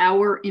of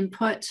our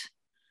input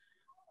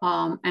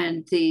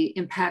and the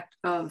impact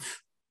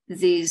of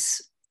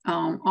these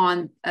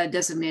on a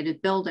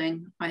designated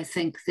building, I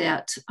think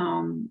that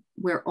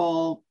we're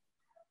all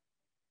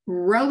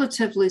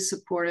relatively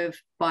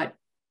supportive, but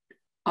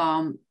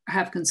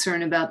have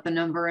concern about the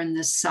number and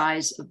the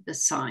size of the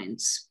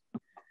signs.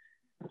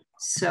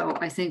 So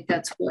I think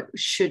that's what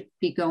should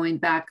be going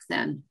back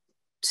then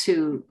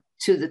to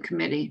the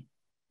committee,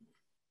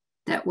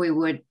 that we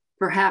would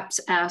perhaps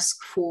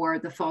ask for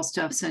the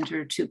Falstaff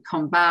Center to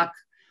come back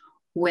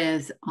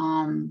with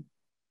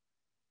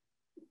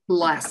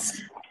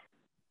less,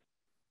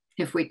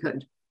 if we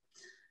could.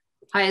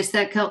 Hi, is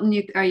that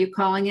Kelton? Are you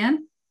calling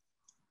in?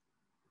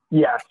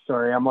 Yes,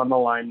 sorry, I'm on the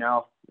line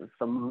now.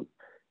 Some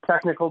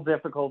technical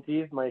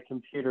difficulties. My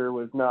computer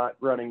was not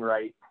running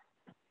right.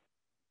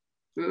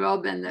 We've all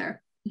been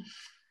there.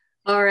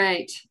 All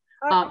right.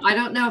 I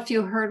don't know if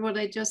you heard what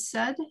I just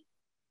said.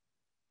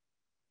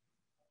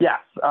 Yes,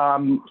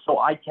 so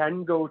I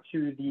can go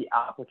to the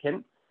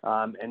applicant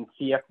and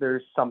see if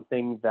there's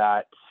something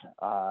that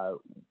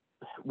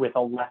with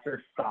a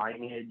lesser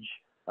signage,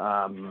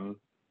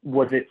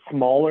 was it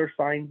smaller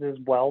signs as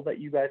well that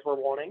you guys were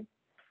wanting?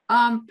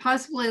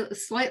 Possibly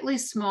slightly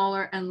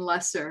smaller and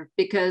lesser,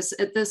 because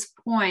at this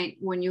point,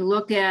 when you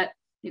look at,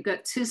 you've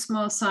got two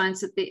small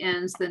signs at the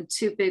ends, then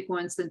two big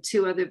ones, then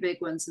two other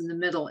big ones in the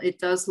middle. It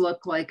does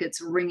look like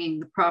it's ringing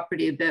the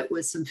property a bit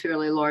with some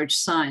fairly large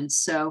signs.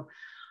 So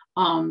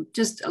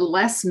just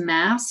less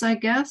mass, I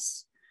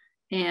guess.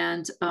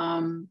 And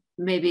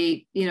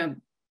maybe, you know,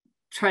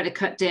 try to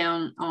cut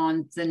down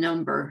on the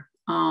number.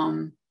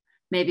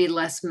 Maybe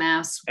less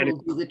mass will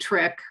do the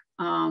trick.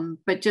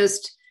 But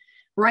just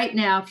right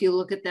now, if you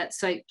look at that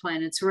site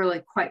plan, it's really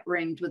quite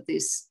ringed with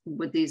these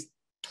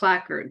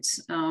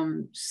placards.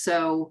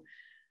 So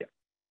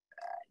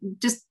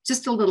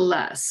just a little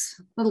less,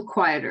 a little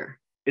quieter.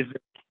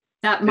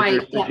 That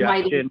might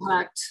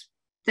impact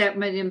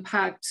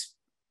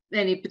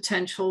any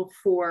potential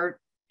for,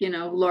 you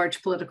know,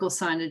 large political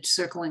signage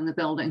circling the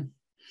building.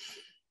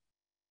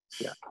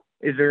 Yeah.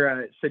 Is there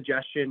a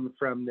suggestion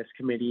from this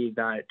committee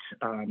that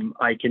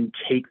I can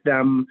take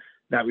them,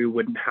 that we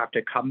wouldn't have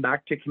to come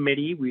back to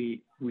committee?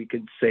 We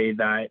could say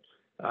that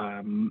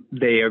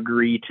they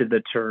agree to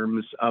the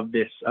terms of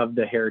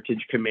the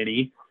Heritage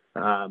Committee,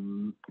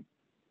 and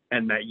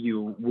that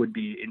you would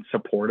be in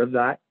support of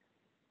that?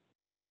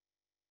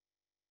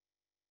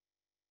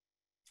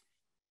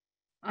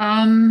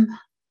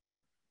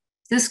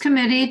 This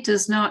committee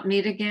does not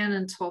meet again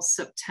until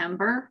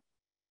September.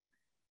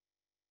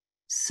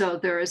 So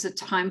there is a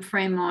time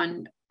frame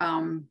on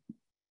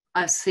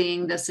us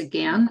seeing this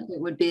again.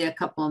 It would be a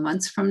couple of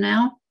months from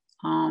now.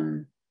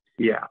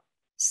 Yeah.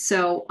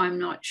 So I'm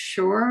not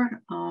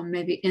sure,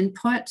 maybe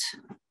input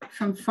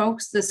from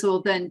folks. This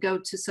will then go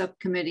to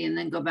subcommittee and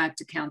then go back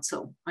to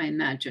council, I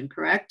imagine,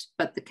 correct?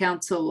 But the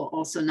council will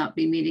also not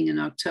be meeting in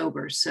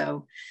October.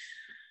 So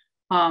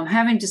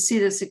having to see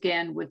this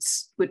again would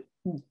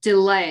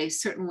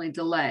certainly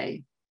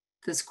delay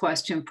this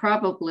question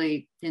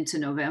probably into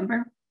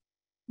November.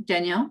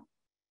 Danielle?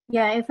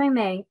 Yeah, if I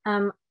may,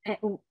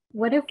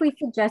 what if we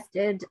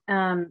suggested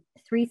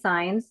 3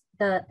 signs,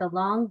 the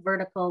long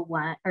vertical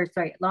one, or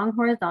sorry, long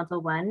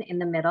horizontal one in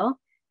the middle,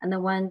 and the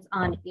ones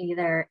on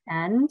either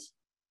end.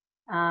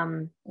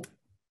 And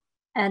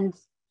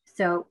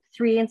so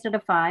 3 instead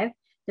of 5.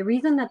 The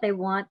reason that they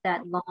want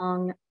that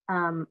long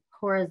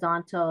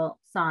horizontal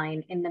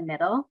sign in the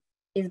middle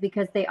is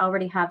because they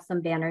already have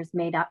some banners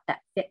made up that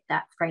fit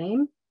that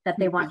frame that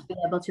they want to be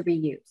able to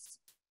reuse.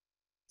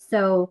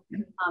 So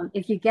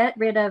if you get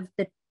rid of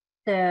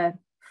the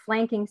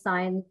flanking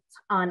signs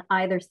on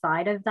either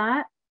side of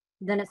that,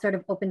 then it sort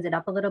of opens it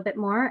up a little bit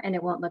more and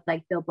it won't look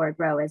like Billboard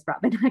Row, as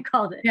Robin and I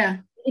called it. Yeah,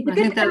 it's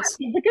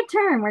a good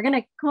term. We're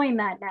going to coin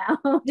that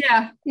now.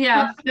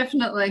 Yeah,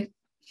 definitely.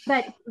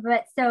 But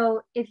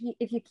so if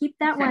you keep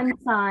that one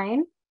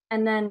sign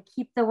and then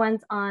keep the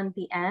ones on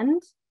the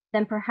end,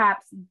 then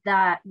perhaps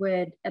that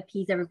would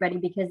appease everybody,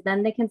 because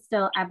then they can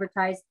still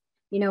advertise,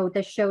 you know,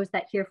 the shows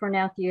that Here for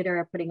Now Theater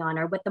are putting on,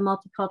 or what the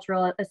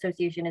Multicultural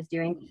Association is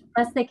doing.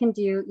 Plus they can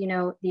do, you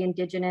know, the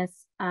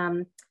Indigenous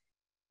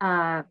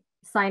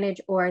signage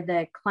or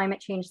the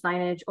climate change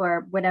signage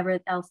or whatever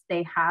else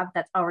they have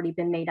that's already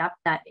been made up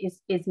that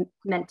is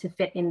meant to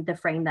fit in the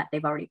frame that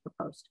they've already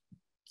proposed.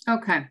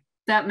 Okay,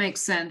 that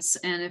makes sense.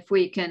 And if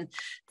we can,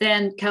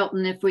 then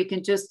Kelton, if we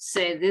can just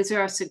say, these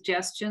are our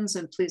suggestions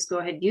and please go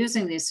ahead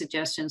using these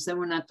suggestions, then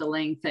we're not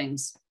delaying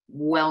things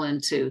well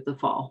into the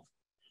fall.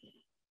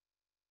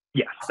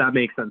 Yes, that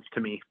makes sense to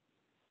me.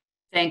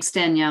 Thanks,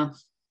 Danielle.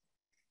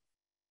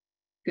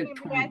 Good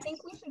point. I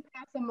think we should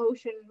pass a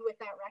motion with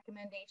that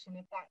recommendation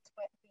if that's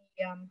what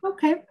the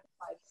okay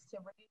likes, to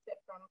reduce it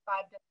from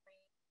 5 to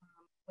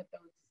 3 with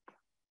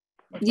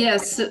those.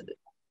 Yes.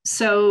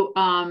 So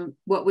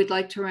what we'd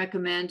like to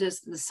recommend is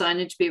the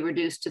signage be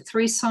reduced to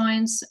 3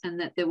 signs, and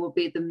that there will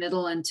be the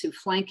middle and 2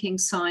 flanking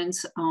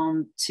signs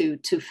to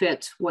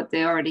fit what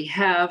they already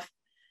have,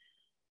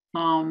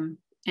 and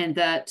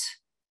that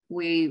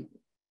we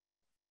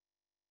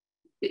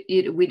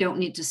don't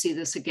need to see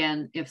this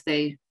again if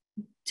they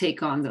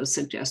take on those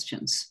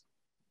suggestions.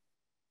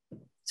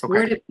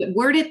 Okay.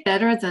 Word it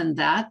better than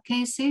that,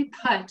 Casey,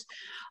 but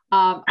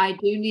I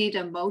do need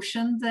a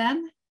motion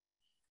then.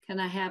 Can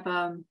I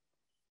have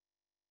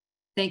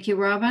thank you,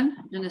 Robin,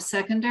 and a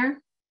seconder?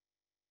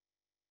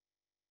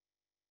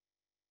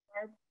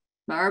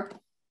 Barb,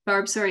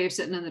 sorry, you're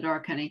sitting in the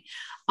dark, honey.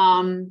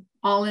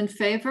 All in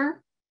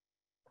favor?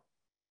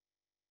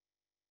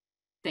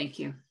 Thank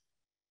you.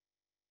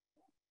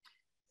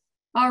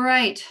 All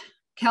right,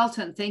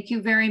 Kelton, thank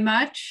you very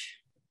much.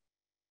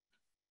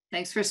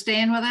 Thanks for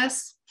staying with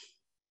us.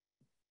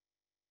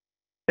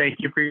 Thank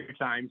you for your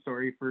time.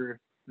 Sorry for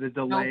the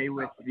delay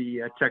with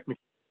the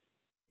technical.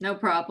 No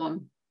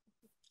problem.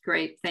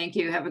 Great, thank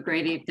you. Have a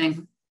great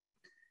evening.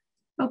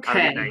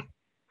 Okay.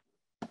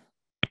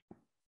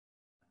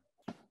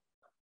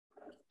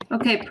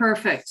 Okay,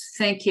 perfect.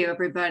 Thank you,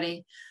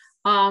 everybody.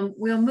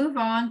 We'll move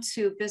on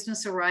to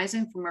business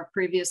arising from our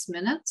previous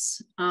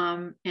minutes.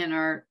 And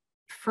our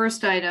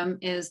first item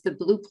is the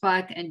Blue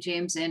Plaque and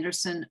James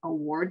Anderson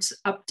Awards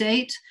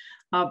update.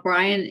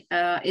 Brian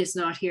is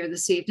not here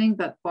this evening,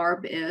 but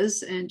Barb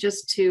is. And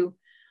just to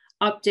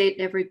update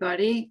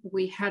everybody,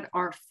 we had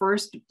our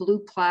first Blue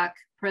Plaque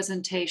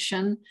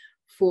presentation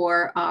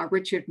for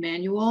Richard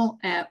Manuel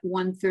at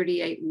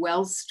 138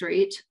 Wells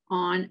Street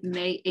on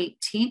May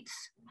 18th.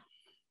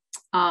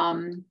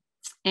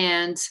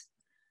 And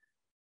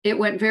it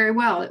went very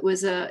well. It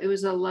was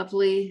a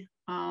lovely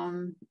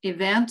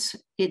event.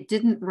 It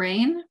didn't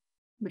rain,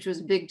 which was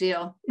a big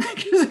deal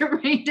because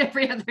it rained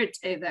every other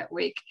day that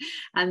week.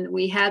 And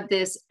we had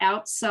this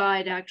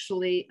outside,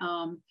 actually,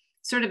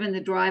 sort of in the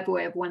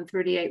driveway of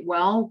 138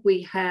 Well.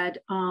 We had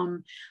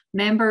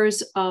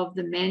members of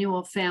the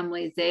Manuel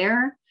family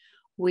there.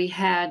 We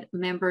had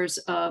members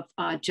of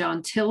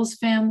John Till's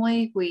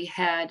family. We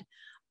had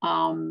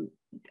Ken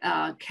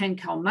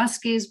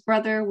Kalmuski's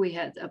brother. We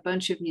had a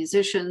bunch of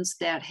musicians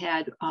that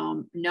had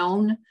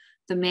known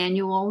the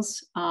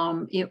Manuels.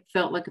 It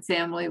felt like a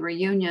family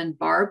reunion.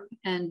 Barb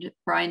and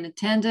Brian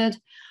attended,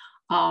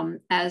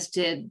 as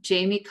did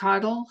Jamie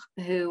Cottle,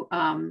 who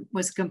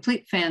was a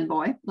complete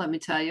fanboy, let me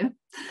tell you.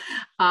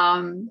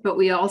 But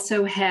we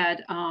also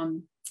had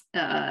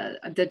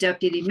the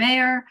deputy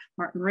mayor,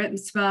 Martin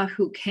Rittensma,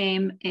 who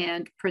came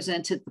and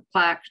presented the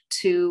plaque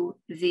to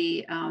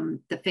the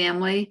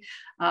family,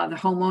 the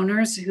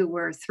homeowners, who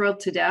were thrilled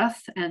to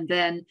death. And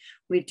then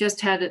we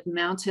just had it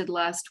mounted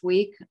last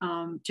week.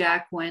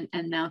 Jack went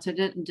and mounted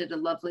it and did a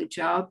lovely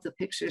job. The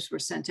pictures were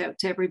sent out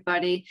to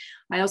everybody.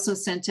 I also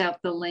sent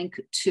out the link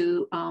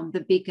to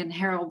the Beacon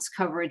Herald's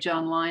coverage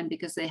online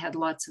because they had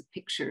lots of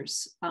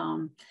pictures.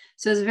 So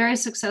it was a very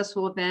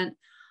successful event.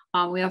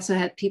 We also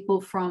had people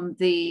from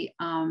the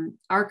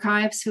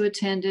archives who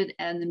attended,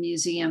 and the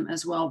museum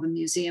as well. The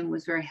museum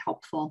was very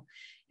helpful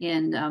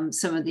in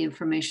some of the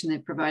information they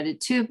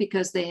provided too,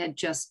 because they had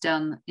just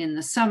done in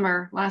the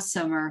summer, last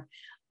summer,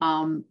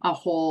 a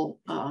whole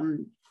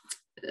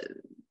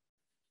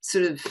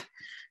sort of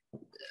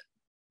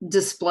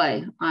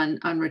display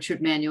on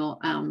Richard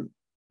Manuel.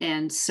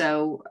 And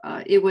so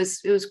it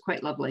was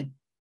quite lovely.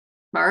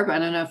 Barb, I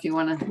don't know if you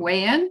want to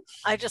weigh in.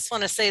 I just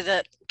want to say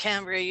that,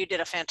 Cambria, you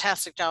did a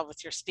fantastic job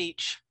with your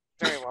speech.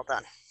 Very well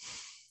done.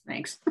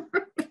 Thanks.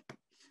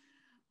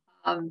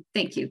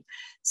 Thank you.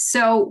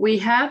 So we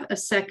have a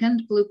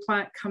second Blue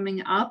Plaque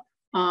coming up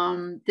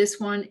This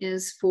one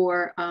is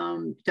for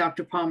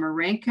Dr. Palmer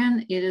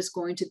Rankin. It is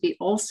going to be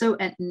also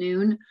at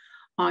noon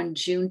on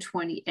June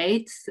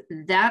 28th.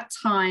 That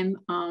time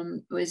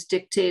was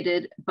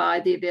dictated by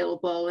the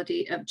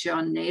availability of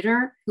John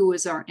Nader, who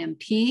is our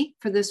MP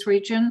for this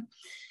region.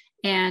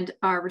 And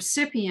our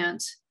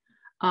recipient,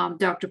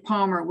 Dr.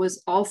 Palmer,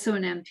 was also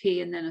an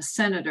MP and then a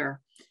senator.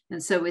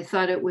 And so we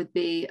thought it would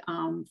be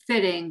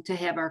fitting to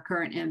have our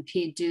current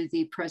MP do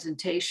the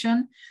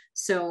presentation.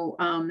 So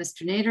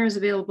Mr. Nader is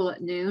available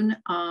at noon.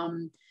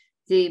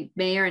 The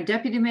mayor and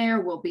deputy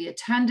mayor will be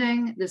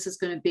attending. This is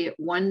going to be at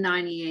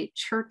 198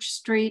 Church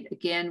Street.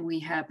 Again, we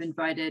have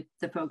invited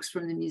the folks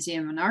from the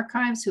Museum and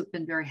Archives who've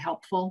been very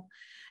helpful.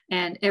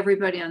 And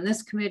everybody on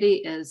this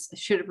committee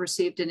should have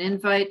received an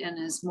invite and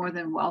is more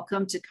than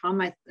welcome to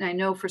come. I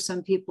know for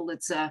some people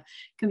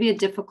can be a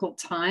difficult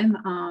time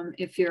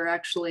if you're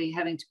actually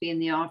having to be in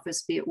the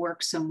office, be at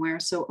work somewhere.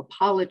 So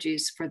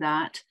apologies for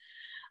that.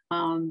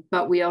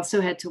 But we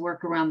also had to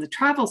work around the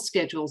travel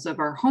schedules of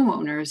our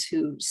homeowners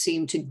who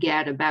seem to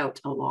gad about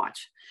a lot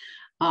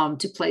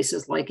to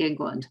places like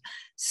England.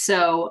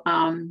 So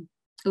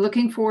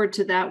looking forward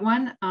to that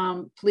one.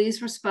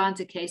 Please respond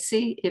to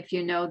Casey if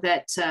you know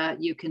that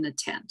you can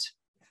attend.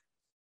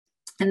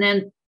 And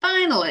then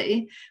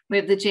finally, we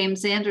have the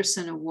James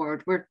Anderson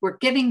Award. We're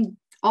getting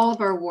all of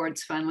our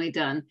awards finally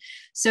done.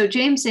 So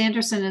James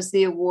Anderson is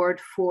the award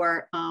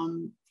for,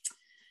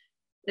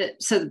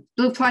 so the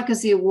Blue Plaque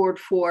is the award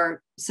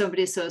for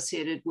somebody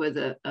associated with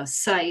a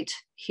site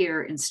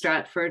here in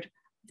Stratford.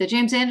 The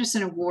James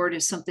Anderson Award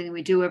is something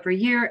we do every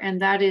year,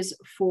 and that is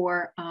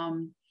for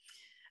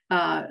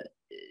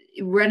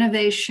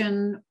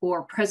renovation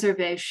or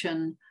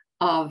preservation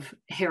of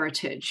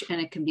heritage. And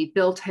it can be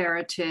built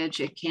heritage,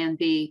 it can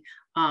be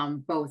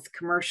both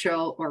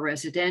commercial or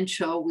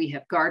residential. We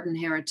have garden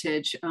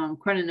heritage,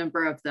 quite a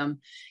number of them.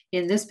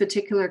 In this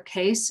particular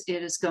case,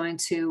 it is going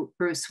to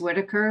Bruce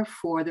Whitaker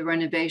for the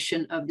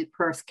renovation of the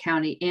Perth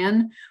County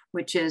Inn,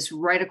 which is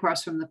right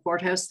across from the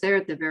courthouse there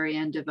at the very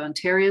end of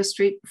Ontario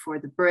Street before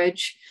the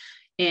bridge.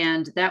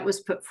 And that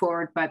was put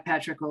forward by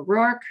Patrick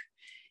O'Rourke.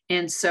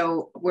 And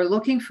so we're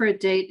looking for a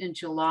date in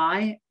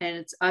July, and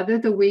it's either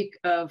the week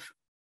of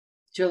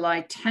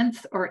July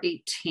 10th or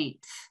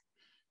 18th.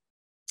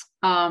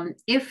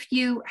 If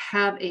you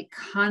have a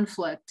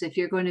conflict, if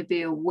you're going to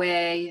be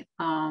away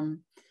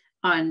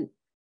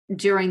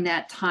during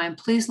that time,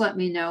 please let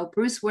me know.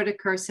 Bruce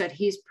Whitaker said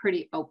he's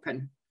pretty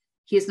open.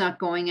 He's not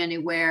going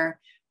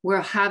anywhere.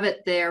 We'll have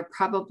it there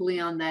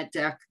probably on that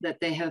deck that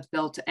they have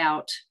built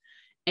out.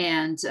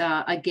 And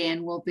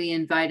again, we'll be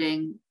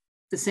inviting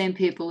the same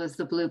people as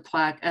the Blue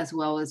Plaque, as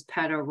well as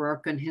Pat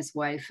O'Rourke and his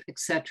wife,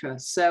 etc.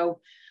 So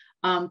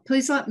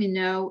please let me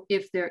know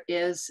if there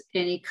is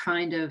any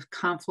kind of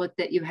conflict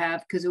that you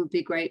have, because it would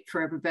be great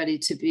for everybody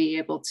to be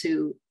able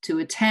to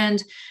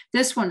attend.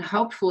 This one,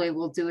 hopefully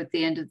we'll do at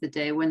the end of the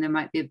day when there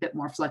might be a bit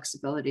more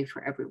flexibility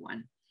for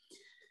everyone.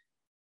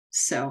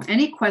 So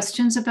any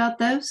questions about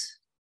those?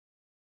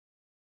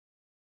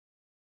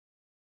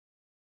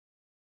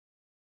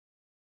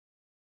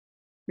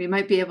 We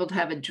might be able to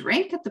have a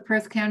drink at the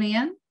Perth County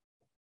Inn.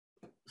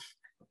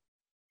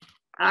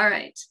 All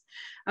right.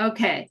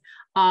 Okay.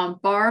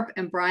 Barb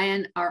and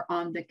Brian are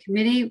on the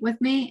committee with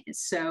me.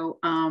 So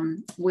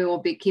we will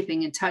be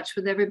keeping in touch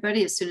with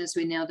everybody as soon as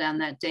we nail down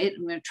that date.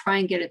 I'm going to try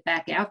and get it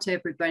back out to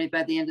everybody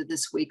by the end of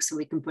this week so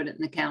we can put it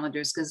in the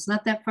calendars because it's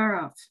not that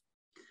far off.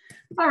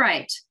 All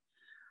right.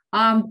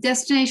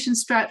 Destination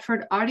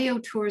Stratford audio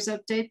tours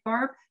update.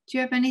 Barb, do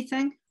you have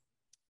anything?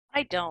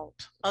 I don't,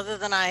 other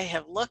than I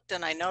have looked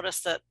and I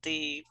noticed that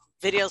the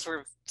videos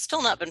were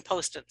still not been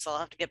posted. So I'll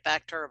have to get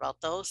back to her about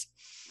those.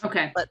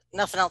 Okay. But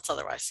nothing else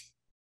otherwise.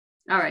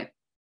 All right,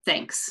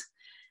 thanks.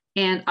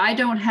 And I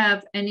don't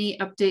have any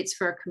updates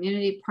for our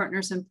community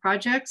partners and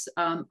projects.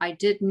 I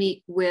did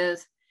meet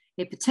with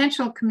a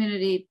potential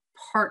community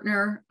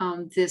partner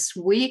this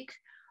week,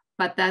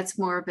 but that's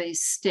more of a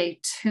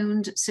stay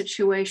tuned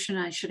situation.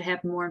 I should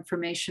have more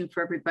information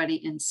for everybody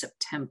in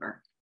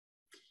September.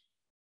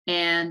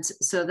 And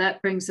so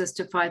that brings us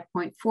to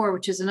 5.4,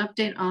 which is an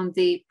update on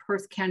the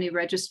Perth County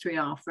Registry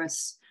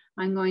Office.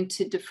 I'm going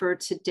to defer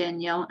to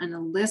Danielle and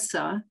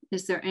Alyssa.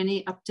 Is there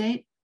any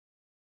update?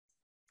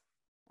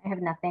 I have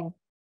nothing.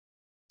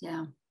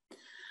 Yeah.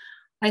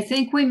 I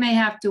think we may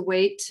have to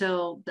wait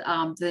till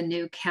the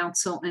new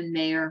council and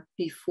mayor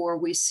before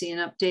we see an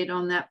update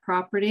on that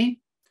property.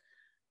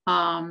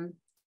 I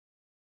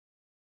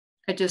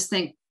just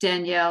think,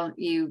 Danielle,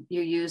 you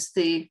use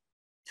the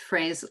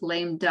phrase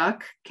lame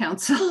duck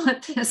council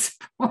at this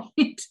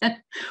point.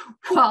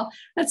 Well,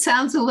 that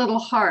sounds a little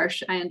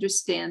harsh. I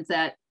understand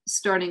that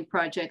starting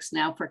projects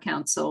now for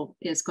council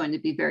is going to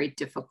be very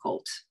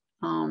difficult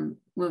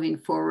moving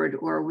forward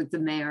or with the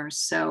mayor.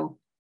 So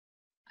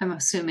I'm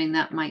assuming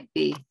that might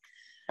be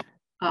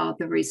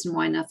the reason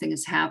why nothing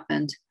has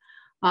happened.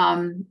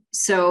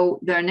 So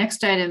their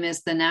next item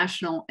is the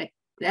national,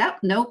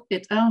 nope,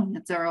 it's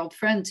our old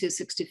friend,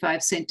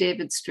 265 St.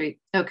 David Street.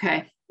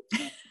 Okay.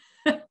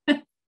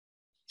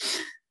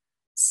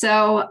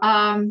 So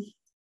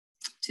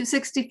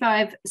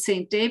 265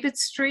 St. David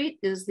Street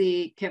is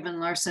the Kevin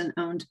Larson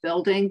owned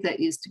building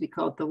that used to be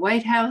called the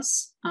White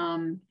House.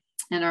 And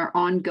our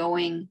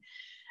ongoing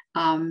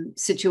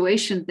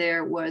situation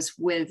there was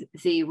with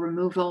the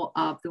removal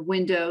of the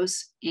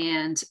windows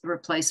and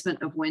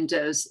replacement of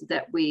windows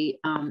that we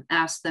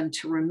asked them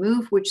to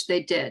remove, which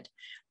they did.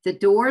 The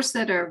doors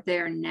that are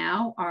there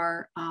now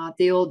are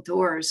the old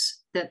doors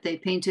that they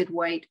painted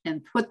white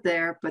and put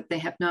there, but they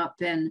have not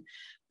been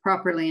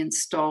properly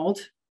installed.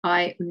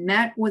 I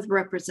met with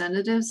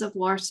representatives of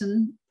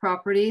Larson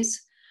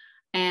Properties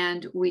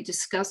and we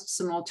discussed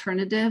some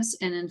alternatives.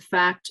 And in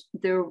fact,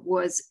 there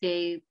was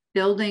a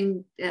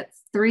building at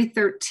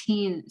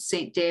 313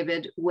 St.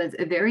 David with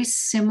a very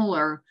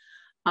similar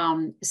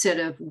set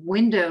of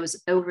windows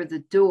over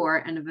the door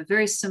and of a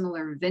very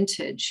similar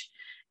vintage.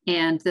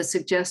 And the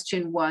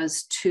suggestion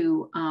was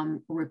to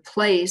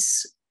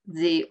replace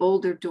the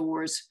older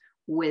doors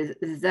with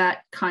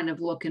that kind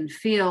of look and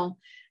feel.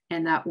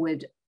 And that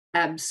would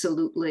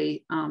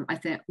absolutely, I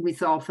think we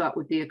all thought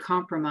would be a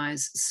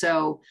compromise.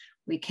 So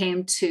we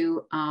came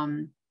to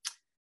an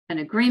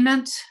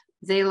agreement.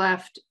 They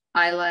left,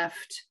 I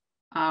left.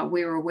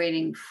 We were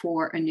waiting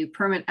for a new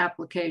permit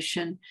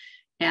application.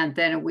 And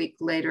then a week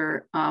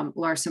later,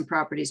 Larson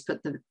Properties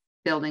put the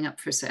building up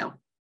for sale.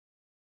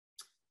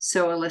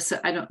 So Alyssa,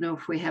 I don't know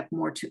if we have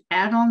more to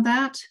add on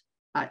that,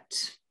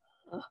 but.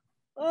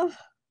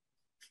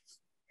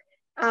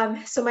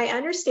 So my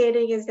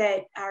understanding is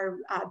that our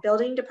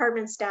building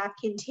department staff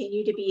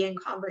continue to be in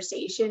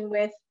conversation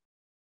with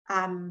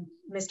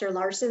Mr.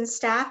 Larson's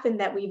staff, and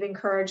that we've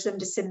encouraged them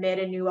to submit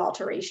a new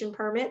alteration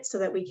permit so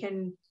that we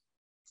can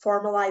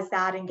formalize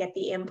that and get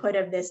the input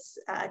of this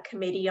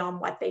committee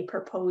on what they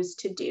propose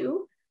to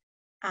do.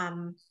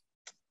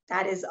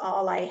 That is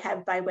all I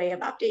have by way of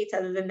updates.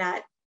 Other than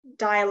that,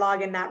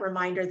 dialogue and that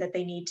reminder that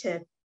they need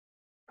to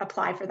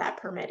apply for that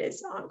permit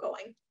is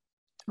ongoing.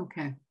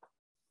 Okay,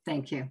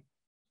 thank you.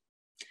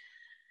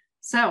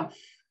 So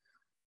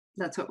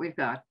that's what we've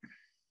got.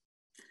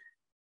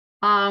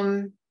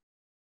 And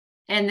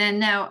then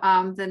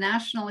now the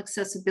National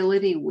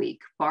Accessibility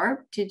Week.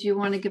 Barb, did you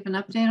want to give an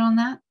update on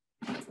that?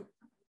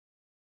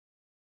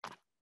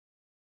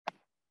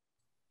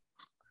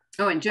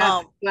 Oh, and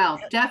Jeff, well,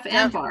 Jeff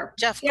and Barb.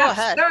 Jeff, go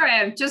ahead.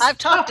 Sorry, I've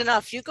talked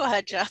enough. You go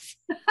ahead, Jeff.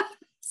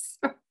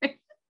 Sorry.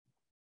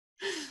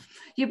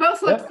 You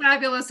both look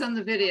fabulous on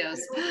the videos.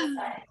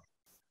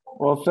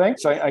 Well,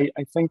 thanks. I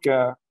think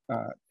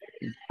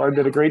Barb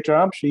did a great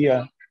job. She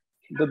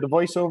did the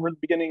voiceover at the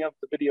beginning of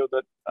the video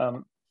that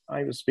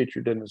I was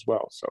featured in as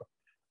well. So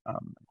I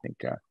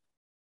think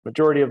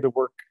majority of the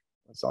work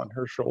was on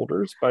her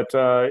shoulders, but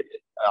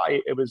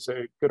it was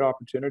a good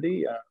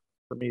opportunity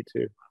for me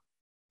to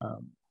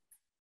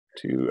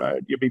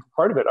be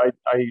part of it.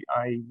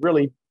 I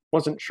really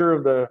wasn't sure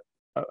of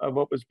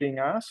what was being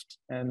asked,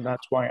 and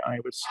that's why I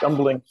was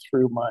stumbling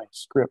through my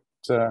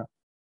script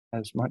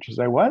as much as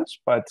I was,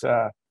 but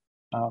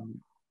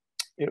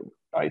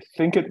I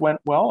think it went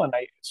well, and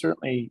I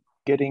certainly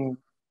getting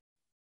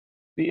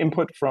the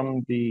input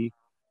from the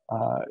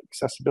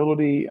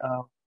accessibility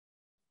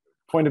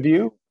point of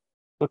view,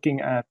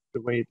 looking at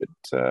the way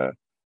that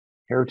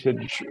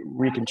heritage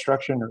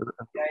reconstruction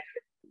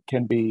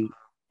can be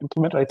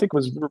implemented, I think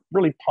was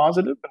really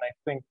positive. And I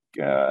think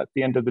at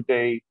the end of the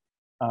day,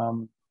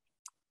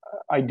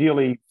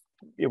 ideally,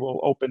 it will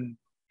open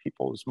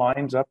people's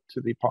minds up to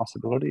the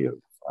possibility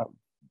of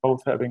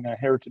both having a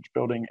heritage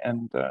building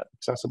and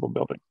accessible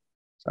building.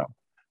 So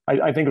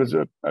I think it was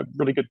a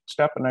really good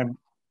step, and I'm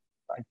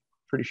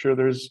pretty sure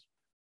there's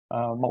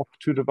a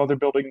multitude of other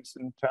buildings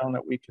in town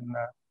that we can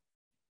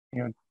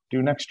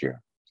do next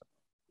year. So.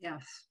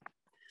 Yes.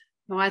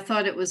 Well, I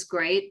thought it was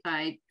great.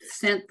 I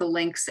sent the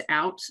links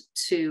out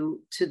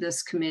to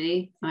this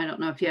committee. I don't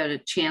know if you had a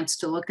chance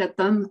to look at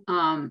them,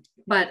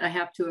 but I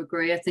have to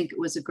agree. I think it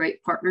was a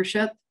great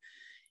partnership,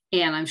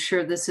 and I'm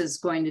sure this is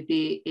going to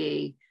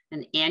be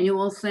an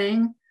annual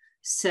thing.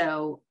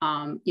 So,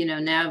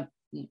 now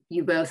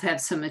you both have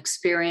some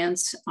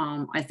experience.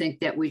 I think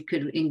that we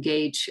could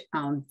engage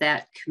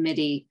that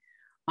committee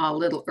a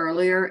little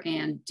earlier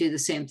and do the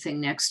same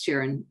thing next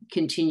year and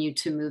continue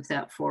to move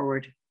that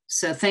forward.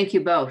 So thank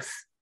you both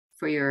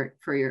for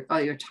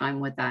all your time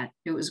with that.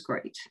 It was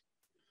great.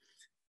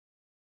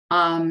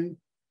 And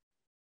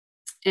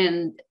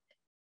the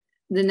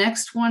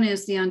next one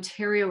is the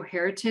Ontario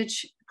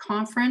Heritage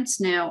Conference.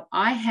 Now,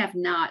 I have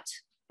not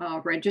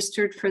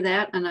registered for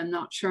that, and I'm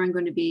not sure I'm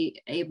going to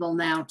be able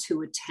now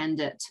to attend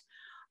it.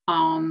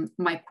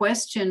 My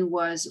question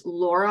was,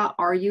 Laura,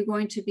 are you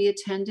going to be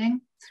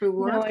attending through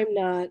work?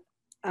 No,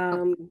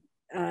 I'm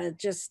not.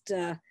 Just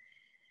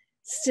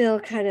still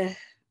kind of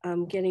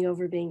getting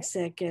over being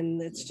sick,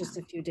 and it's just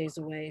a few days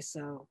away.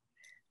 So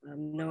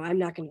no, I'm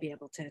not going to be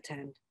able to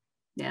attend.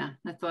 Yeah,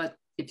 I thought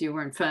if you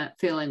weren't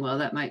feeling well,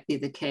 that might be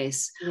the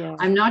case. Yeah.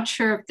 I'm not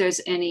sure if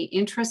there's any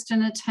interest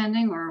in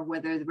attending or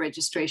whether the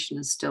registration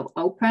is still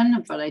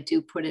open, but I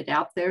do put it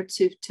out there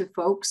to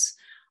folks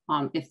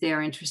if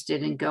they're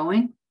interested in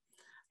going.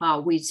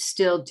 We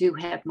still do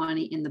have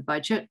money in the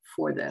budget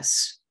for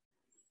this.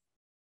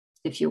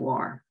 if you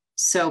are.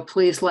 So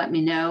please let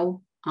me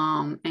know,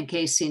 and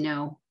Casey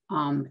know,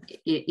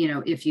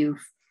 if you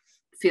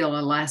feel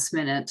a last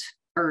minute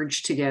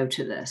urge to go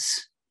to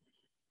this.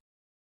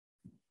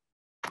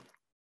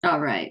 All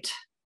right.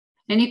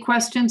 Any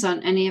questions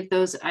on any of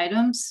those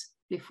items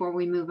before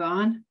we move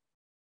on?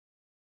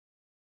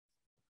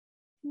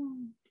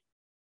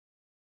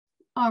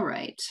 All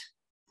right.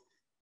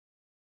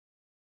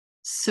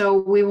 So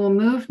we will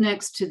move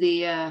next to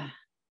the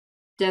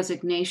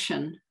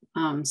designation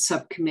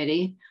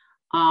subcommittee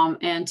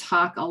and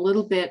talk a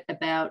little bit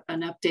about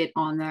an update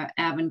on the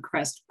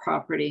Avencrest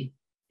property.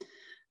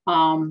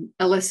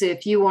 Alyssa,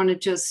 if you want to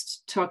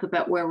just talk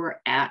about where we're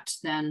at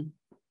then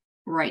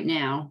right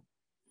now.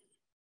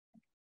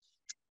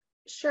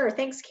 Sure,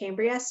 thanks,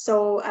 Cambria.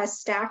 So a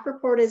staff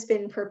report has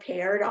been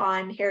prepared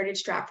on Heritage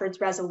Stratford's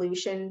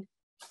resolution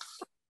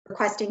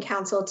requesting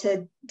council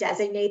to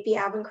designate the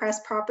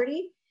Avencrest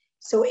property.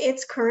 So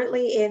it's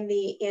currently in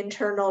the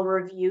internal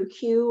review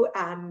queue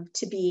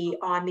to be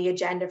on the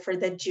agenda for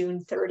the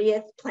June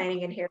 30th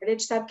Planning and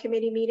Heritage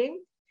Subcommittee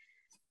meeting.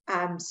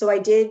 So I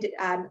did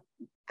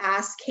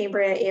ask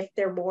Cambria if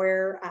there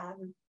were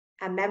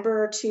a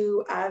member or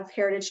two of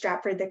Heritage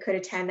Stratford that could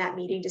attend that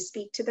meeting to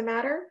speak to the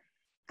matter.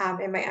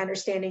 And my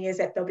understanding is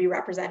that there'll be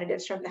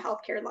representatives from the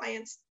Healthcare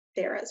Alliance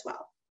there as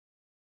well.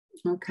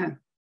 Okay.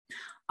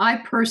 I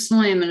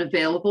personally am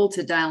available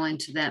to dial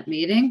into that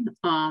meeting.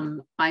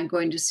 I'm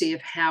going to see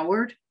if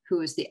Howard,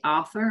 who is the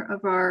author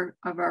of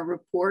our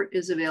report,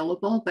 is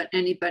available, but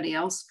anybody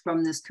else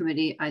from this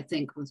committee, I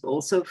think, was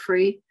also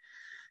free.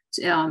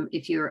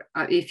 If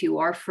you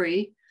are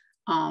free,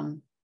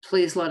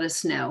 please let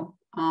us know.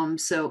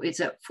 So it's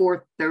at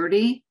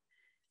 4:30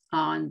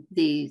 on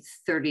the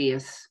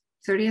 30th,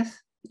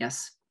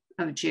 yes,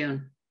 of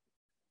June.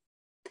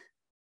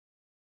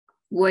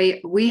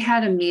 We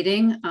had a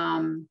meeting,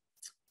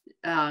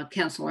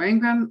 Councilor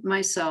Ingram,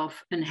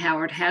 myself, and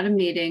Howard had a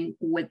meeting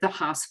with the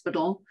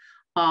hospital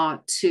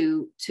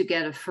to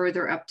get a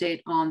further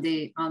update on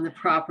the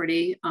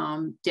property.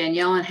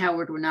 Danielle and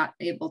Howard were not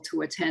able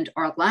to attend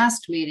our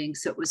last meeting,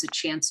 so it was a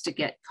chance to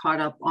get caught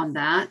up on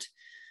that.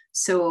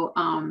 So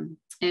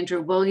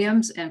Andrew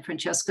Williams and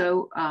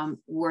Francesco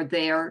were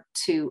there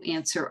to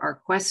answer our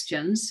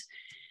questions.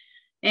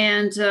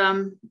 And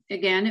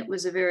again, it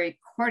was a very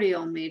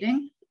cordial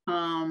meeting.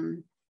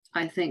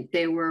 I think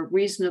they were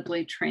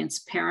reasonably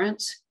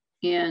transparent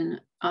in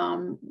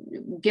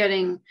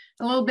getting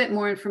a little bit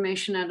more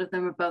information out of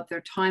them about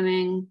their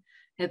timing,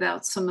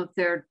 about some of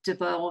their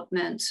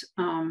development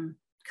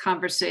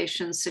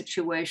conversation,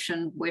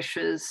 situation,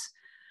 wishes.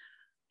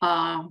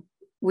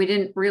 We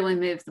didn't really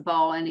move the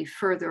ball any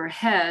further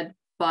ahead,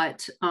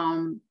 but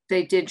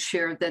they did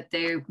share that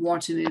they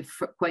want to move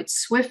quite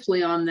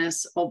swiftly on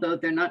this, although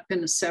they're not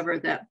going to sever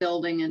that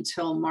building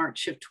until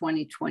March of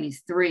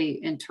 2023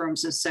 in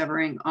terms of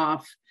severing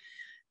off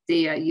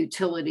the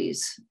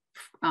utilities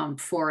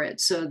for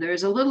it. So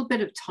there's a little bit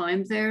of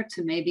time there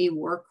to maybe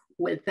work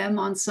with them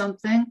on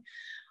something.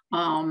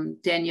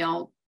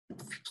 Danielle,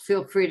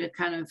 feel free to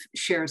kind of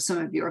share some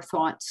of your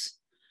thoughts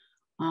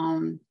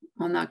on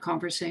that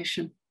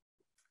conversation.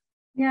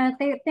 Yeah,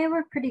 they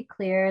were pretty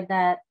clear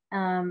that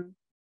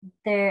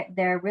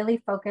they're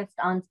really focused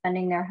on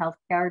spending their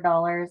healthcare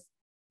dollars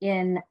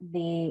in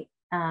the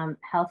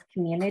health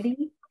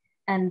community,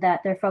 and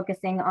that they're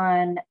focusing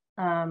on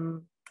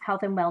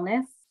health and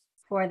wellness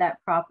for that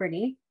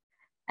property,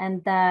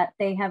 and that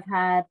they have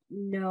had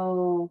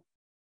no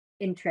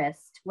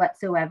interest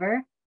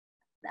whatsoever.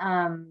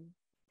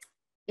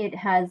 It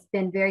has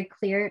been very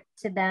clear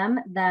to them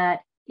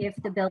that if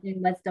the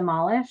building was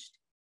demolished,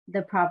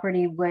 the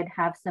property would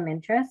have some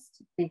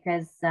interest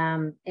because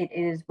it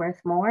is worth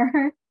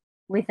more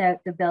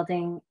without the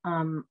building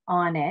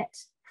on it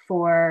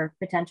for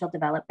potential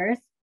developers.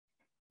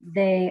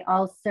 They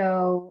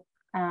also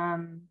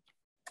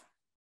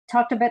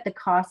talked about the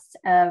cost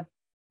of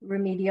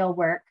remedial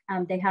work.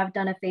 They have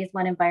done a phase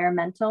 1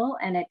 environmental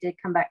and it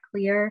did come back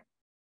clear.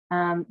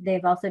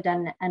 They've also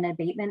done an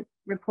abatement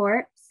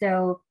report.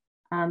 So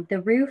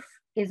the roof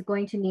is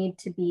going to need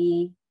to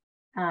be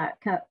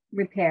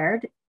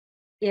repaired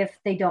if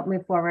they don't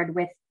move forward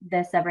with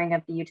the severing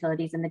of the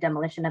utilities and the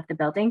demolition of the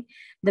building.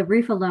 The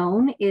roof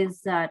alone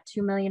is $2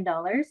 million.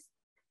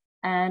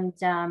 And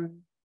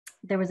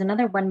there was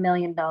another $1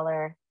 million.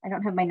 I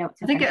don't have my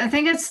notes. I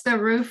think it's the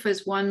roof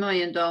is $1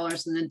 million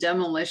and the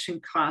demolition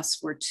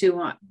costs were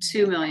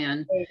 $2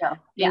 million,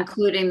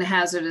 including the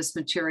hazardous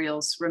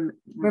materials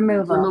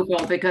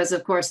removal, because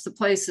of course the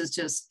place is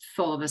just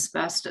full of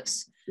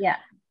asbestos. Yeah.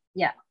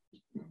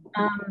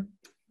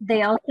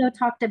 They also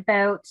talked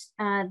about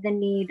the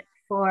need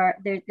for,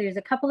 there's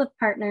a couple of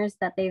partners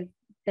that they've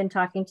been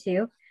talking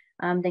to.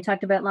 They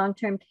talked about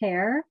long-term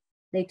care.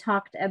 They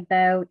talked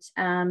about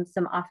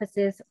some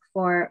offices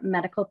for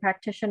medical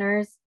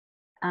practitioners.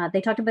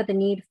 They talked about the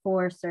need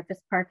for surface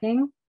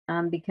parking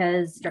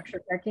because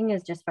structured parking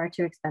is just far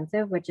too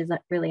expensive, which is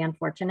really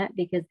unfortunate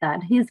because that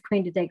is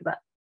going to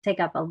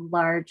take up a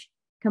large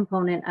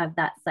component of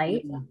that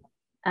site.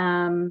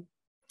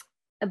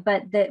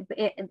 But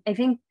I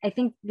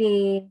think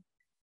the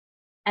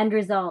end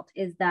result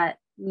is that,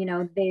 you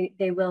know,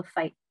 they will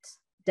fight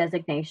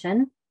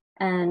designation,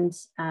 and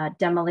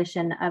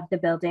demolition of the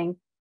building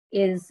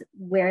is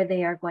where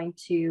they are going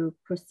to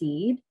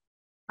proceed.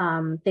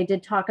 They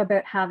did talk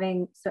about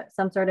having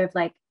some sort of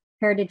like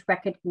heritage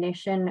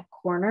recognition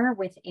corner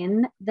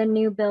within the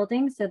new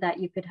building, so that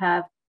you could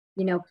have,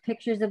 you know,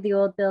 pictures of the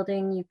old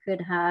building. You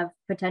could have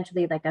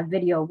potentially like a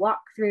video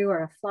walkthrough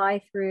or a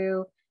fly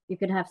through. You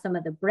could have some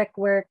of the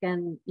brickwork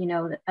and, you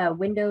know,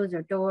 windows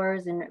or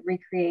doors, and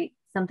recreate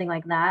something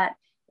like that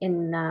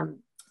in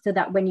so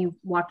that when you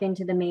walk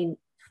into the main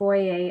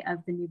foyer of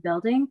the new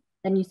building,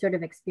 then you sort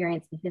of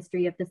experience the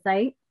history of the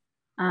site.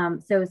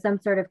 So some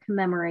sort of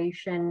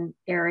commemoration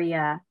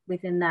area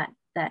within that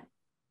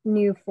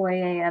new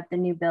foyer of the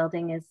new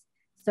building is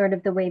sort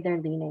of the way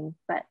they're leaning.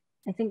 But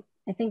I think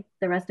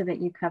the rest of it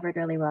you covered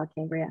really well,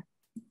 Cambria.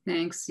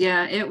 Thanks.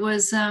 Yeah, it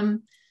was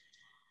kind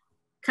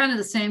of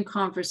the same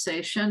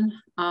conversation.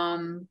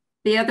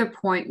 The other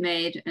point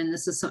made, and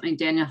this is something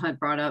Daniel had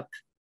brought up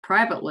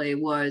privately,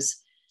 was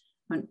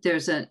when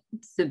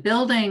the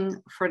building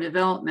for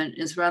development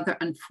is rather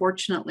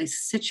unfortunately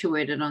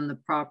situated on the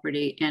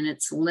property, and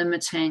it's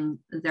limiting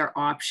their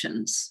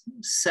options.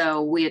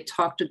 So we had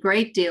talked a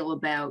great deal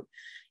about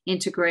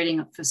integrating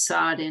a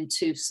facade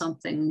into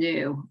something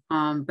new,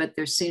 but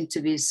there seemed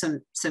to be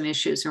some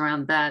issues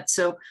around that.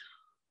 So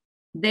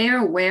they are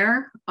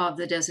aware of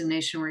the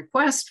designation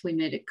request. We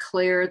made it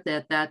clear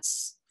that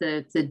that's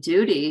the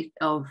duty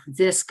of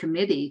this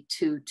committee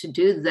to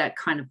do that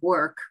kind of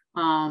work,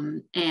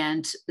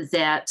 and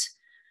that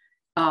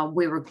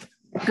we were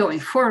going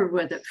forward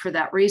with it for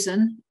that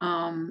reason.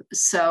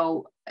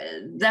 So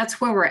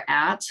that's where we're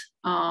at.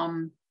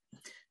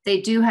 They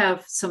do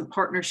have some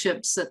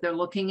partnerships that they're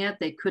looking at.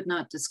 They could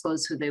not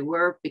disclose who they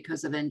were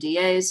because of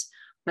NDAs,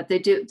 but they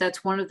do.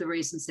 That's one of the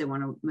reasons they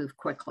want to move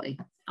quickly.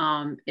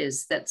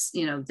 Is that's,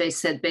 you know, they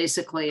said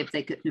basically if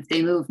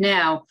they move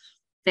now,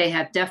 they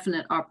have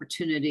definite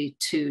opportunity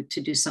to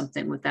do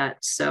something with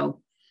that.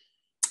 So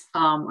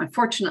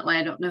unfortunately,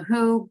 I don't know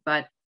who,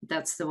 but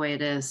that's the way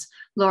it is.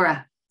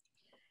 Laura.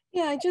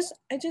 Yeah,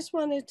 I just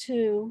wanted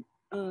to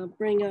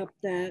bring up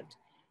that,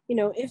 you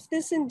know, if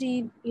this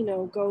indeed, you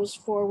know, goes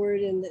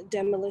forward and the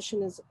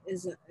demolition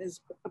is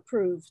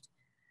approved,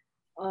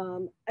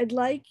 I'd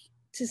like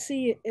to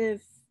see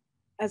if,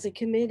 as a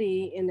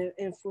committee, and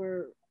if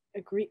we're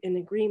in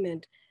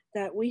agreement,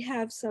 that we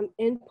have some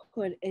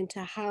input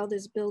into how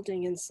this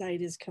building and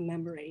site is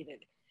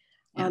commemorated.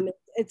 Yeah.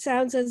 It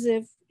sounds as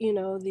if, you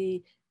know,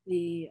 the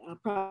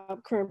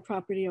current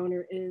property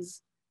owner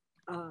is,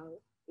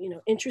 you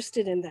know,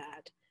 interested in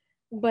that.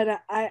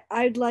 But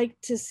I'd like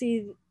to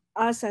see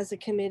us as a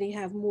committee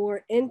have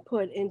more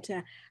input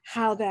into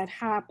how that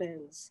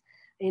happens.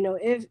 You know,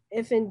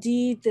 if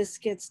indeed this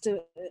gets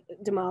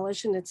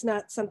demolished and it's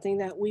not something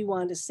that we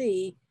want to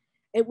see,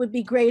 it would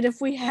be great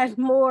if we had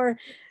more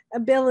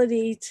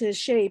ability to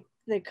shape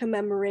the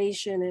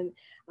commemoration.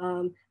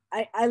 And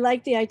I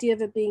like the idea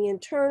of it being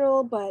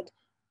internal, but,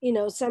 you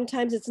know,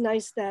 sometimes it's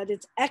nice that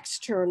it's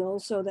external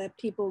so that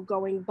people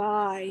going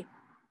by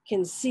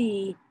can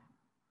see.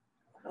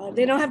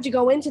 They don't have to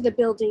go into the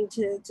building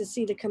to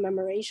see the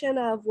commemoration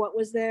of what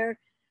was there.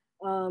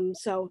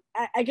 So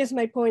I guess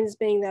my point is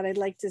being that I'd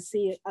like to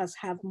see us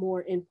have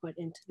more input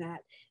into that,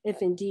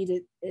 if indeed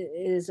it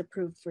is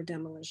approved for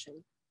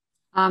demolition.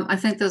 I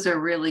think those are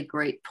really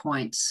great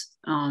points,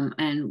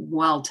 and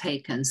well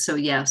taken. So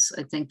yes,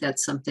 I think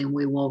that's something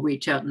we will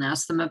reach out and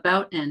ask them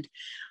about. And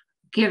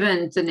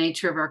given the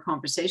nature of our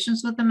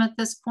conversations with them at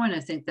this point, I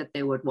think that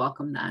they would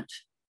welcome that.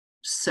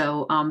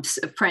 So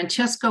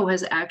Francesco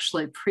has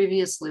actually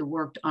previously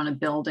worked on a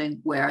building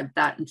where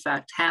that in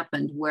fact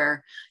happened,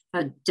 where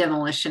a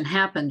demolition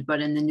happened,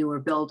 but in the newer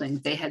building,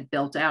 they had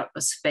built out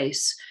a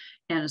space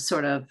and a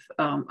sort of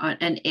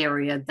an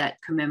area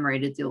that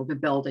commemorated the older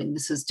building.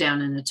 This is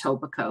down in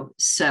Etobicoke.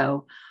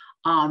 So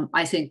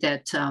I think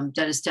that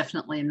that is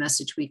definitely a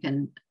message we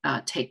can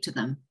take to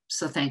them.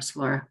 So thanks,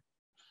 Laura.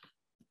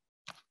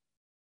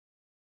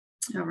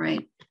 All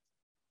right.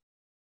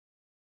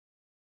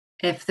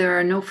 If there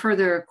are no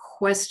further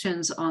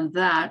questions on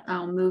that,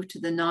 I'll move to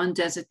the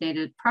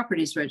non-designated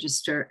properties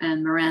register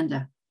and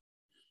Miranda.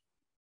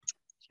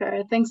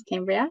 Sure, thanks,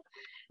 Cambria.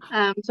 So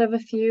I have a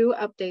few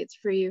updates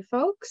for you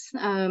folks.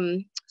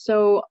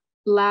 So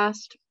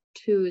last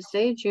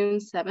Tuesday, June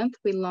 7th,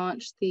 we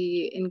launched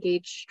the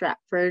Engage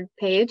Stratford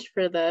page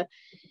for the,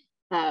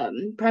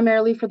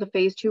 primarily for the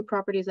phase 2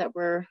 properties that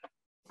were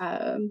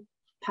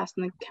passed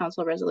in the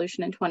council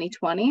resolution in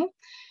 2020.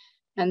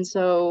 And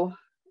so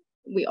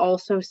we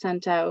also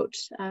sent out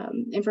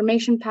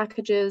information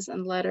packages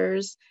and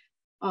letters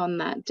on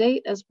that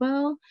date as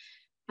well.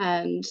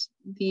 And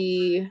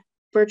the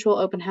virtual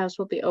open house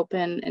will be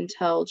open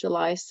until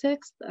July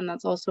 6th. And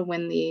that's also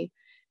when the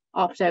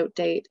opt-out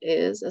date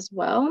is as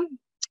well.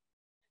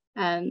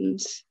 And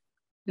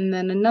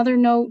then another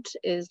note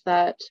is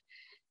that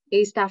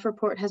a staff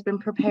report has been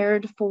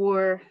prepared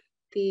for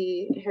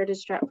the Heritage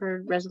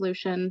Stratford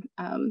resolution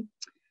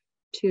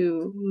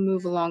to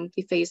move along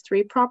the phase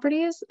 3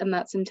 properties, and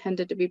that's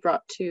intended to be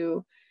brought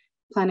to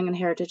Planning and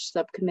Heritage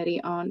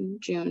Subcommittee on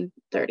June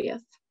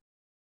 30th.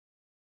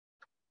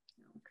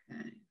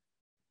 Okay.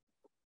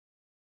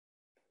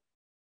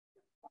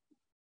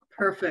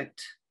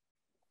 Perfect.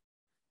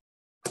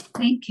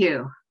 Thank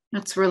you.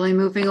 That's really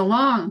moving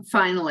along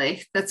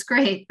finally. That's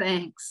great.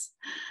 Thanks.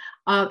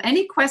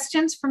 Any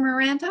questions for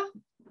Miranda?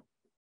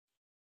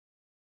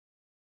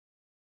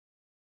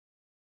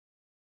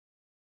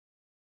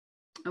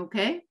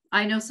 Okay.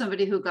 I know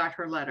somebody who got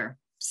her letter.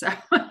 So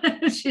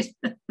she's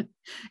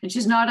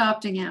not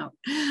opting out.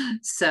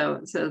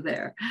 So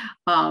there.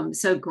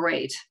 So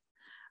great.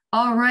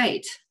 All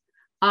right.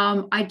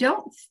 I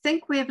don't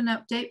think we have an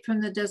update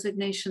from the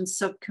designation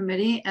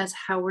subcommittee as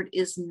Howard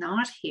is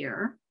not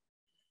here.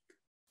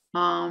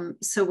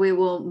 So we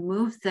will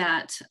move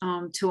that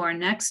to our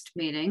next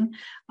meeting.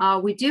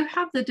 We do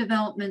have the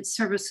development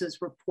services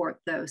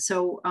report though.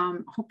 So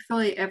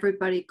hopefully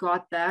everybody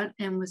got that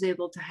and was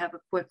able to have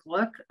a quick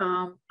look.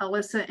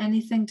 Alyssa,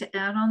 anything to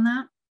add on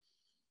that?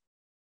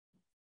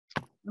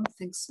 I don't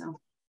think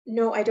so.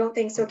 No, I don't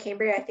think so,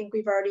 Cambria. I think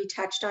we've already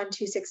touched on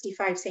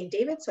 265 St.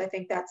 David. So I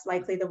think that's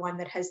likely the one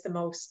that has the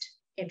most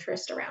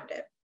interest around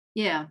it.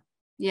 Yeah,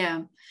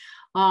 yeah.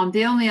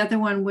 The only other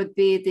one would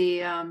be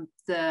the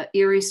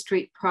Erie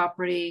Street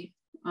property.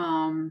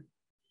 But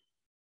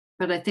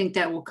I think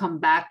that will come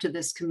back to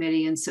this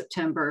committee in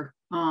September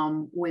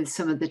with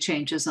some of the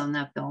changes on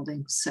that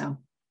building. So,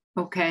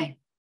 okay,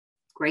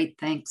 great,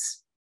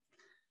 thanks.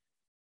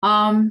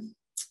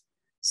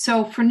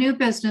 So for new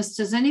business,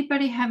 does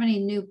anybody have any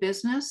new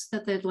business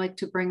that they'd like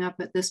to bring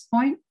up at this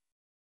point?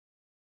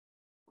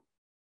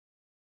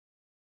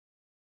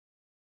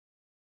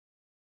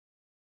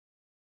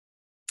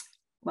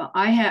 Well,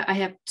 I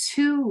have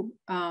two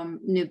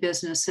new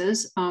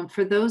businesses.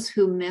 For those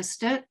who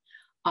missed it,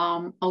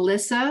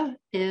 Alyssa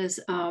is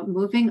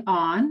moving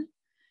on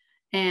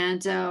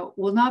and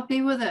will not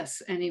be with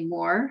us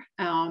anymore.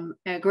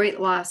 A great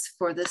loss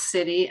for the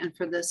city and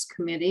for this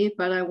committee,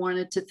 but I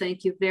wanted to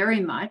thank you very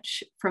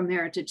much from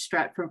Heritage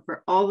Stratford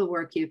for all the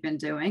work you've been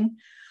doing.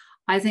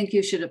 I think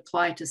you should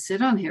apply to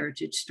sit on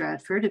Heritage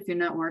Stratford if you're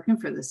not working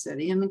for the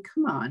city. I mean,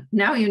 come on,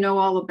 now you know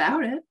all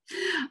about it.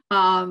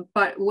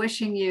 But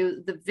wishing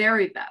you the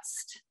very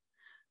best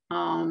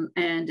and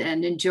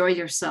enjoy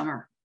your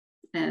summer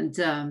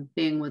and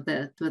being with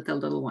the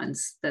little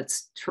ones.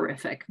 That's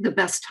terrific. The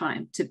best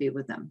time to be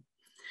with them.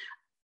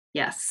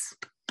 Yes.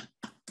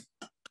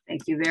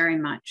 Thank you very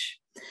much.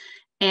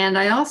 And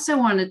I also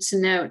wanted to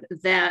note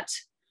that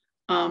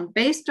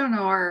based on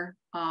our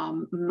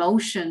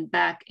motion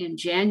back in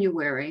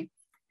January,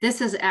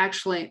 this is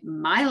actually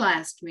my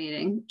last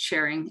meeting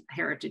chairing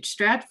Heritage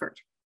Stratford.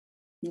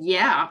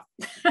 Yeah.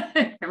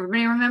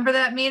 Everybody remember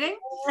that meeting?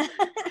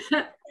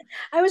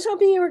 I was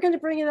hoping you were going to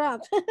bring it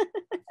up.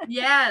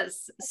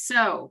 Yes.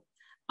 So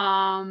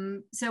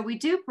we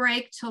do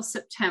break till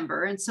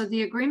September. And so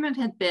the agreement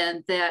had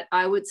been that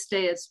I would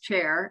stay as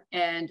chair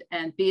and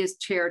be as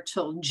chair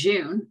till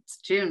June. It's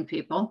June,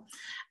 people.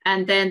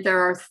 And then there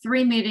are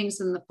 3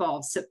 meetings in the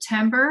fall: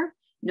 September,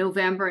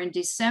 November, and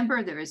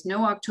December. There is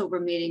no October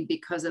meeting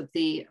because of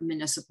the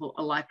municipal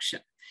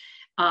election.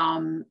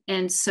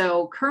 And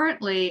so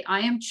currently I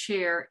am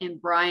chair and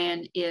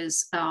Brian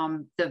is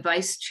the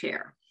vice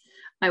chair.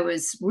 I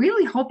was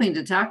really hoping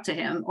to talk to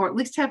him, or at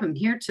least have him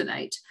here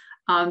tonight,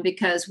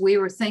 because we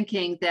were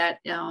thinking that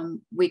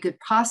we could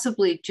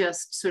possibly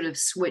just sort of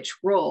switch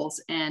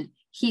roles and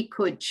he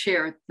could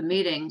chair the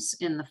meetings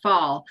in the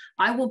fall.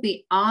 I will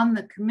be on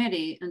the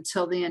committee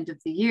until the end of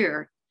the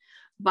year,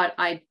 but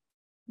I'm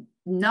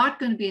not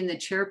going to be in the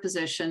chair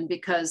position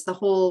because the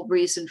whole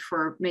reason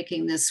for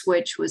making this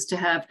switch was to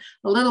have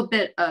a little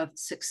bit of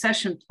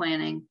succession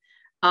planning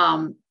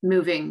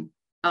moving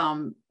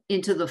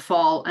into the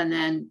fall. And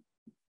then,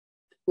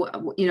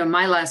 you know,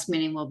 my last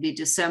meeting will be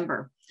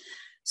December.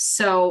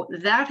 So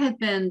that had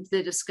been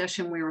the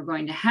discussion we were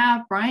going to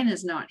have. Brian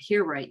is not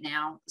here right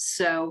now.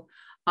 So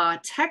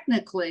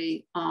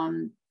technically,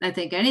 I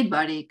think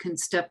anybody can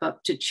step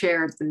up to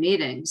chair the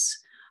meetings.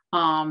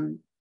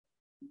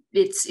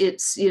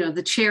 It's you know,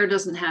 the chair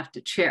doesn't have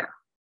to chair.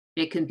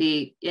 It can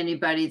be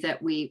anybody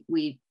that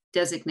we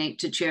designate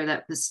to chair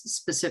that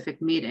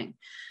specific meeting.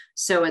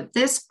 So at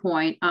this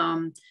point,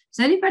 does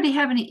anybody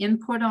have any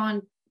input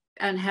on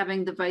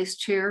having the vice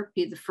chair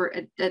be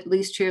at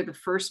least chair the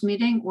first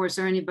meeting, or is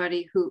there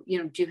anybody who, you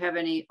know, do you have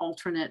any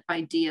alternate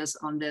ideas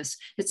on this?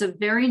 It's a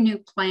very new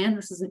plan.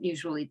 This isn't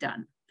usually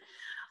done.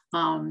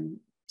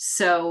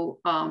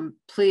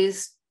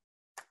 Please,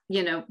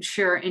 you know,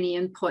 share any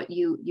input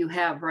you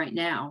have right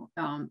now,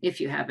 if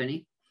you have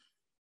any.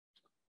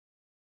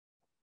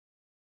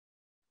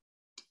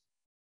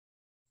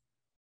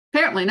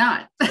 Apparently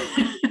not.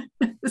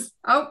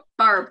 Oh,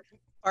 Barb.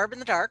 Barb in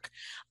the dark.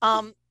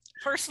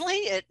 Personally,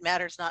 it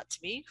matters not to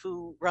me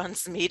who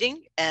runs the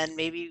meeting, and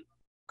maybe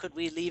could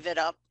we leave it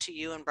up to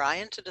you and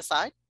Brian to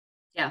decide?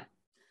 Yeah.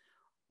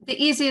 The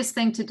easiest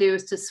thing to do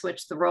is to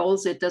switch the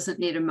roles. It doesn't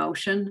need a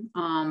motion.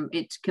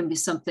 It can be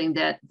something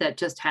that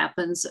just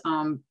happens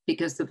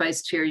because the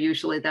vice chair,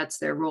 usually that's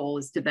their role,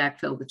 is to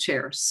backfill the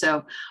chair.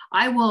 So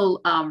I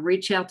will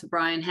reach out to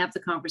Brian, have the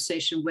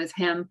conversation with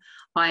him.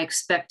 I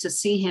expect to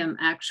see him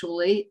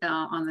actually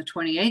on the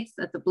 28th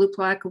at the Blue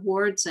Plaque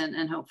Awards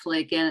and hopefully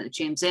again at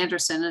James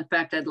Anderson. In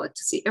fact, I'd like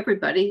to see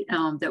everybody.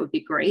 That would be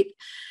great.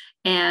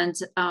 And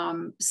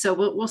so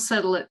we'll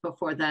settle it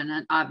before then,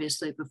 and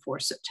obviously before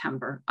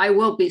September. I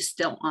will be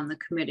still on the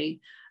committee.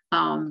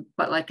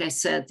 But like I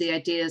said, the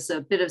idea is a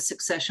bit of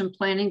succession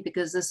planning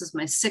because this is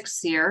my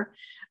 6th year.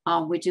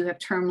 We do have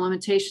term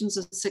limitations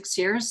of 6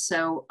 years.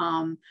 So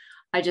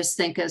I just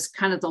think as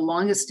kind of the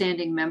longest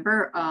standing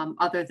member,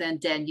 other than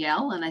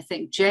Danielle, and I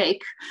think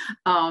Jake,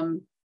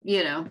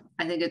 you know,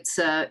 I think it's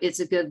a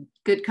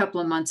good couple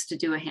of months to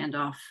do a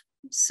handoff.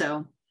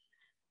 So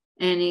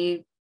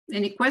any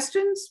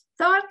questions,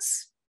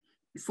 thoughts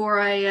before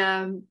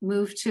I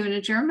move to an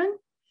adjournment?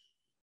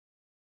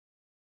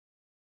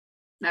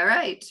 All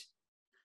right.